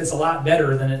agree that's a lot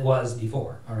better than it was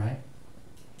before, all right?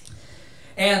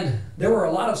 And there were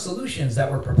a lot of solutions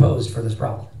that were proposed for this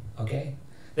problem, okay?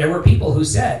 There were a lot of people who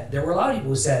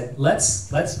said, let's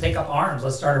take up arms,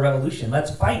 let's start a revolution,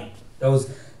 let's fight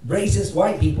those racist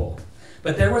white people.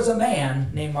 But there was a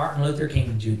man named Martin Luther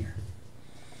King Jr.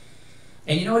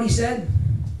 And you know what he said?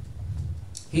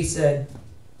 He said,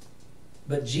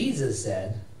 but Jesus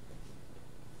said,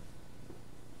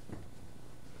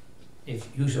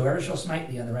 if whosoever shall smite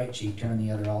thee on the right cheek, turn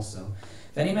the other also.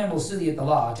 If any man will sue thee at the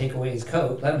law, take away his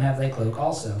coat, let him have thy cloak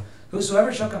also.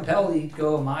 Whosoever shall compel thee to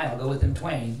go a mile, go with him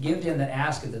twain. Give to him that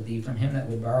asketh of thee, from him that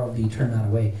would borrow of thee, turn not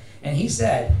away. And he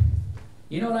said,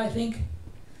 you know what I think?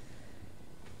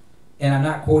 And I'm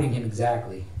not quoting him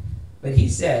exactly, but he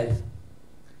said,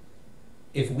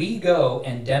 if we go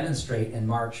and demonstrate and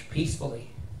march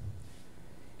peacefully,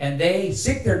 and they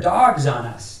sick their dogs on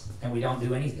us, and we don't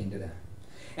do anything to them,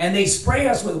 and they spray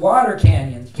us with water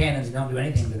cannons and don't do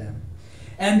anything to them,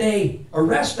 and they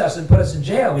arrest us and put us in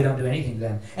jail, we don't do anything to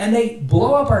them, and they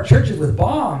blow up our churches with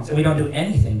bombs, and we don't do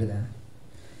anything to them,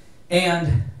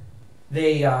 and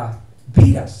they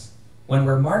beat us when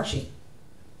we're marching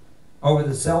over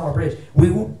the Selma Bridge,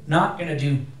 we're not going to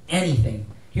do anything.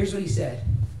 Here's what he said.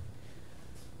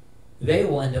 They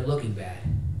will end up looking bad,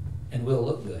 and we'll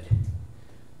look good,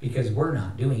 because we're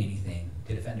not doing anything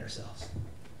to defend ourselves.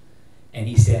 And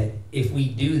he said, if we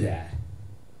do that,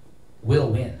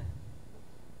 we'll win.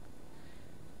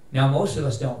 Now, most of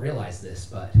us don't realize this,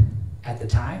 but at the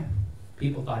time,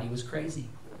 people thought he was crazy.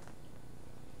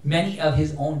 Many of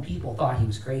his own people thought he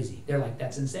was crazy. They're like,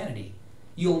 that's insanity.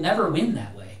 You'll never win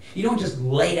that way. You don't just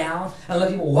lay down and let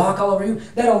people walk all over you.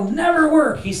 That'll never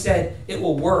work. He said, it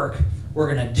will work.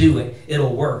 We're going to do it.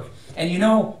 It'll work. And you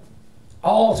know,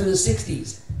 all through the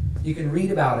 60s, you can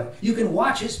read about it. You can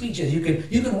watch his speeches. You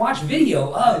can watch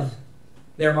video of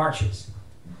their marches.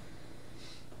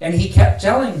 And he kept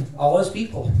telling all those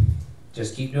people,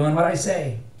 just keep doing what I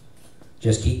say.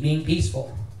 Just keep being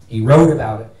peaceful. He wrote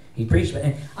about it. He preached about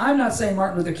it. And I'm not saying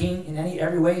Martin Luther King in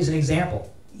every way is an example.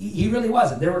 He really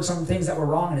wasn't. There were some things that were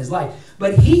wrong in his life.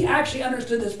 But he actually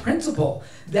understood this principle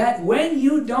that when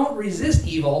you don't resist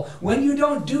evil, when you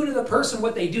don't do to the person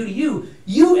what they do to you,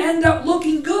 you end up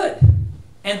looking good.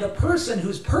 And the person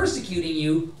who's persecuting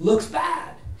you looks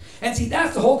bad. And see,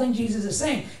 that's the whole thing Jesus is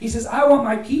saying. He says, I want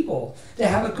my people to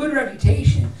have a good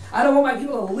reputation. I don't want my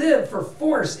people to live for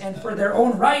force and for their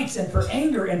own rights and for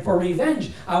anger and for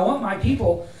revenge. I want my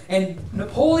people. And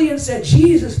Napoleon said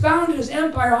Jesus founded his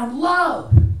empire on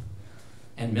love.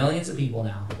 And millions of people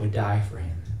now would die for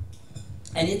him.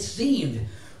 And it seemed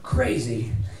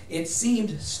crazy. It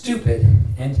seemed stupid.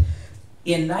 And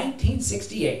in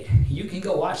 1968, you can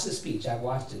go watch the speech. I've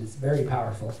watched it. It's very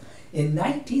powerful. In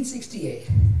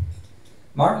 1968,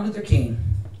 Martin Luther King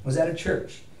was at a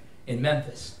church in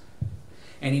Memphis.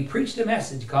 And he preached a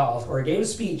message called, or gave a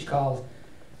speech called,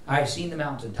 I've seen the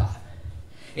mountaintop.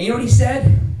 And you know what he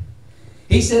said?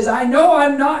 He says, I know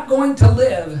I'm not going to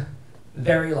live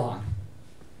very long.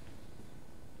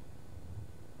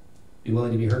 Be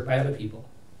willing to be hurt by other people.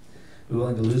 Be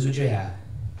willing to lose what you have.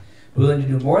 Be willing to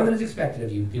do more than is expected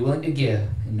of you. Be willing to give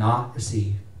and not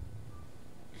receive.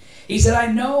 He said,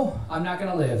 I know I'm not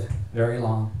going to live very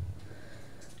long.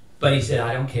 But he said,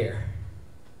 I don't care.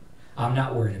 I'm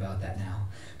not worried about that now.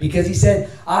 Because he said,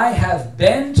 I have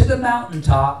been to the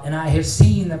mountaintop and I have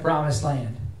seen the promised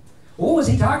land. What was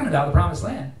he talking about, the promised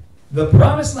land? The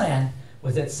promised land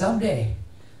was that someday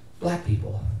black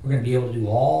people were going to be able to do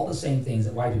all the same things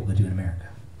that white people could do in America.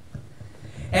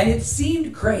 And it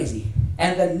seemed crazy.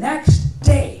 And the next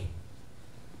day,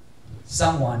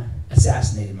 someone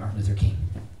assassinated Martin Luther King.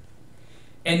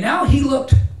 And now he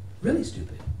looked really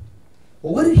stupid.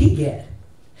 Well, what did he get?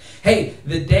 Hey,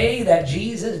 the day that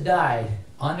Jesus died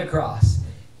on the cross,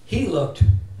 he looked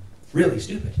really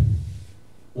stupid.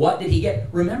 What did he get?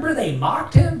 Remember they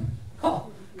mocked him?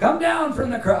 Oh, come down from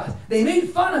the cross. They made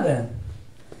fun of him.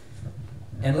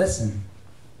 And listen,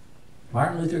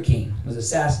 Martin Luther King was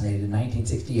assassinated in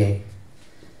 1968.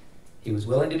 He was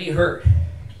willing to be hurt.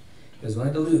 He was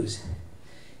willing to lose.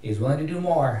 He was willing to do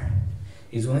more.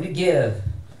 He was willing to give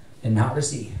and not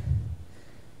receive.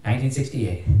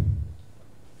 1968.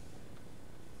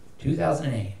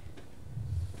 2008.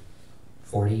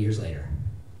 40 years later.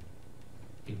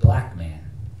 A black man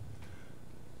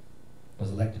was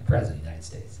elected president of the United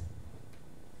States.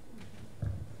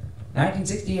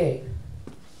 1968.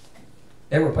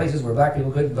 There were places where black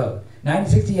people couldn't vote.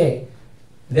 1968.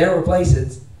 There were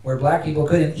places where black people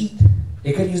couldn't eat.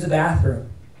 They couldn't use the bathroom.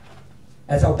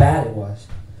 That's how bad it was.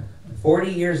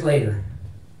 40 years later,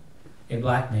 a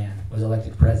black man was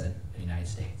elected president of the United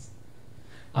States.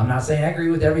 I'm not saying I agree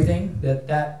with everything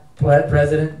that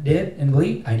president did and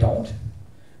believed. I don't.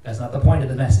 That's not the point of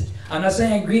the message. I'm not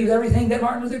saying I agree with everything that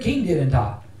Martin Luther King did and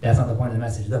taught. That's not the point of the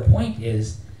message. The point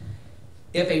is,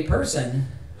 if a person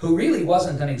who really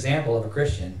wasn't an example of a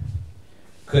Christian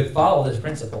could follow this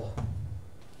principle,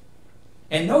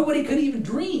 and nobody could even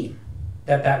dream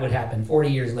that that would happen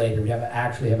 40 years later, we'd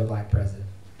actually have a black president.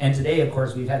 And today, of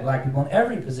course, we've had black people in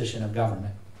every position of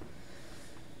government.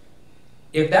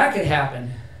 If that could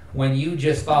happen when you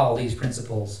just follow these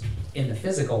principles in the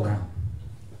physical realm,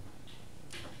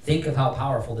 think of how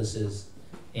powerful this is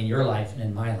in your life and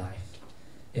in my life.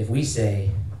 If we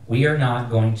say, we are not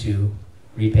going to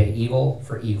repay evil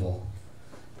for evil,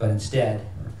 but instead,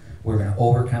 we're going to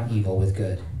overcome evil with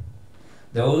good.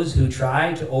 Those who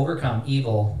try to overcome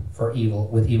evil for evil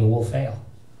with evil will fail.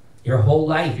 Your whole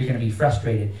life, you're going to be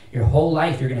frustrated. Your whole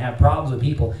life, you're going to have problems with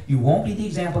people. You won't be the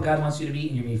example God wants you to be,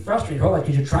 and you're going to be frustrated your whole life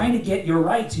because you're trying to get your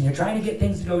rights, and you're trying to get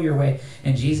things to go your way.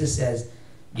 And Jesus says,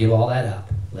 give all that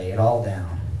up, lay it all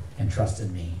down, and trust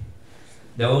in me.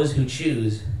 Those who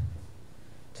choose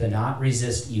to not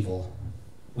resist evil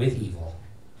with evil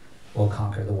will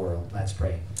conquer the world. Let's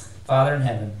pray. Father in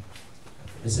heaven,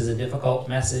 this is a difficult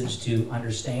message to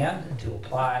understand and to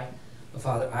apply. But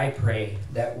Father, I pray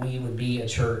that we would be a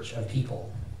church of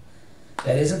people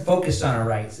that isn't focused on our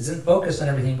rights, isn't focused on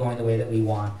everything going the way that we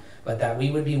want, but that we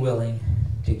would be willing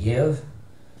to give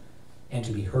and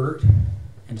to be hurt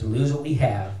and to lose what we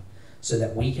have so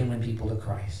that we can win people to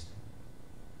Christ.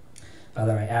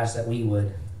 Father, I ask that we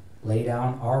would lay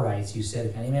down our rights. You said,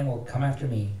 if any man will come after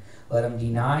me, let him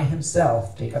deny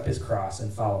himself, take up his cross,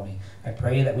 and follow me. I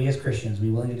pray that we as Christians be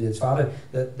willing to do this. Father,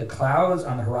 the clouds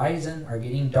on the horizon are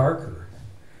getting darker,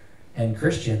 and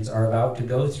Christians are about to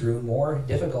go through more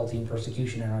difficulty and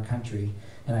persecution in our country.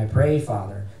 And I pray,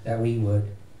 Father, that we would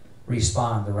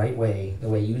respond the right way, the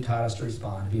way you taught us to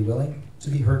respond, to be willing to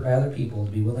be hurt by other people,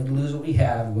 to be willing to lose what we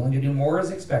have, willing to do more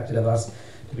as expected of us,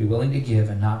 to be willing to give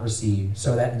and not receive,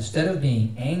 so that instead of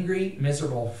being angry,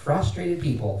 miserable, frustrated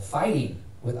people fighting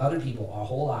with other people our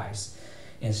whole lives,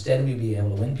 instead we be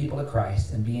able to win people to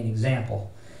Christ and be an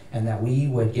example, and that we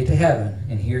would get to heaven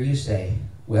and hear you say,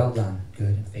 well done, good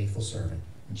and faithful servant.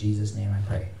 In Jesus' name I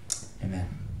pray. Amen.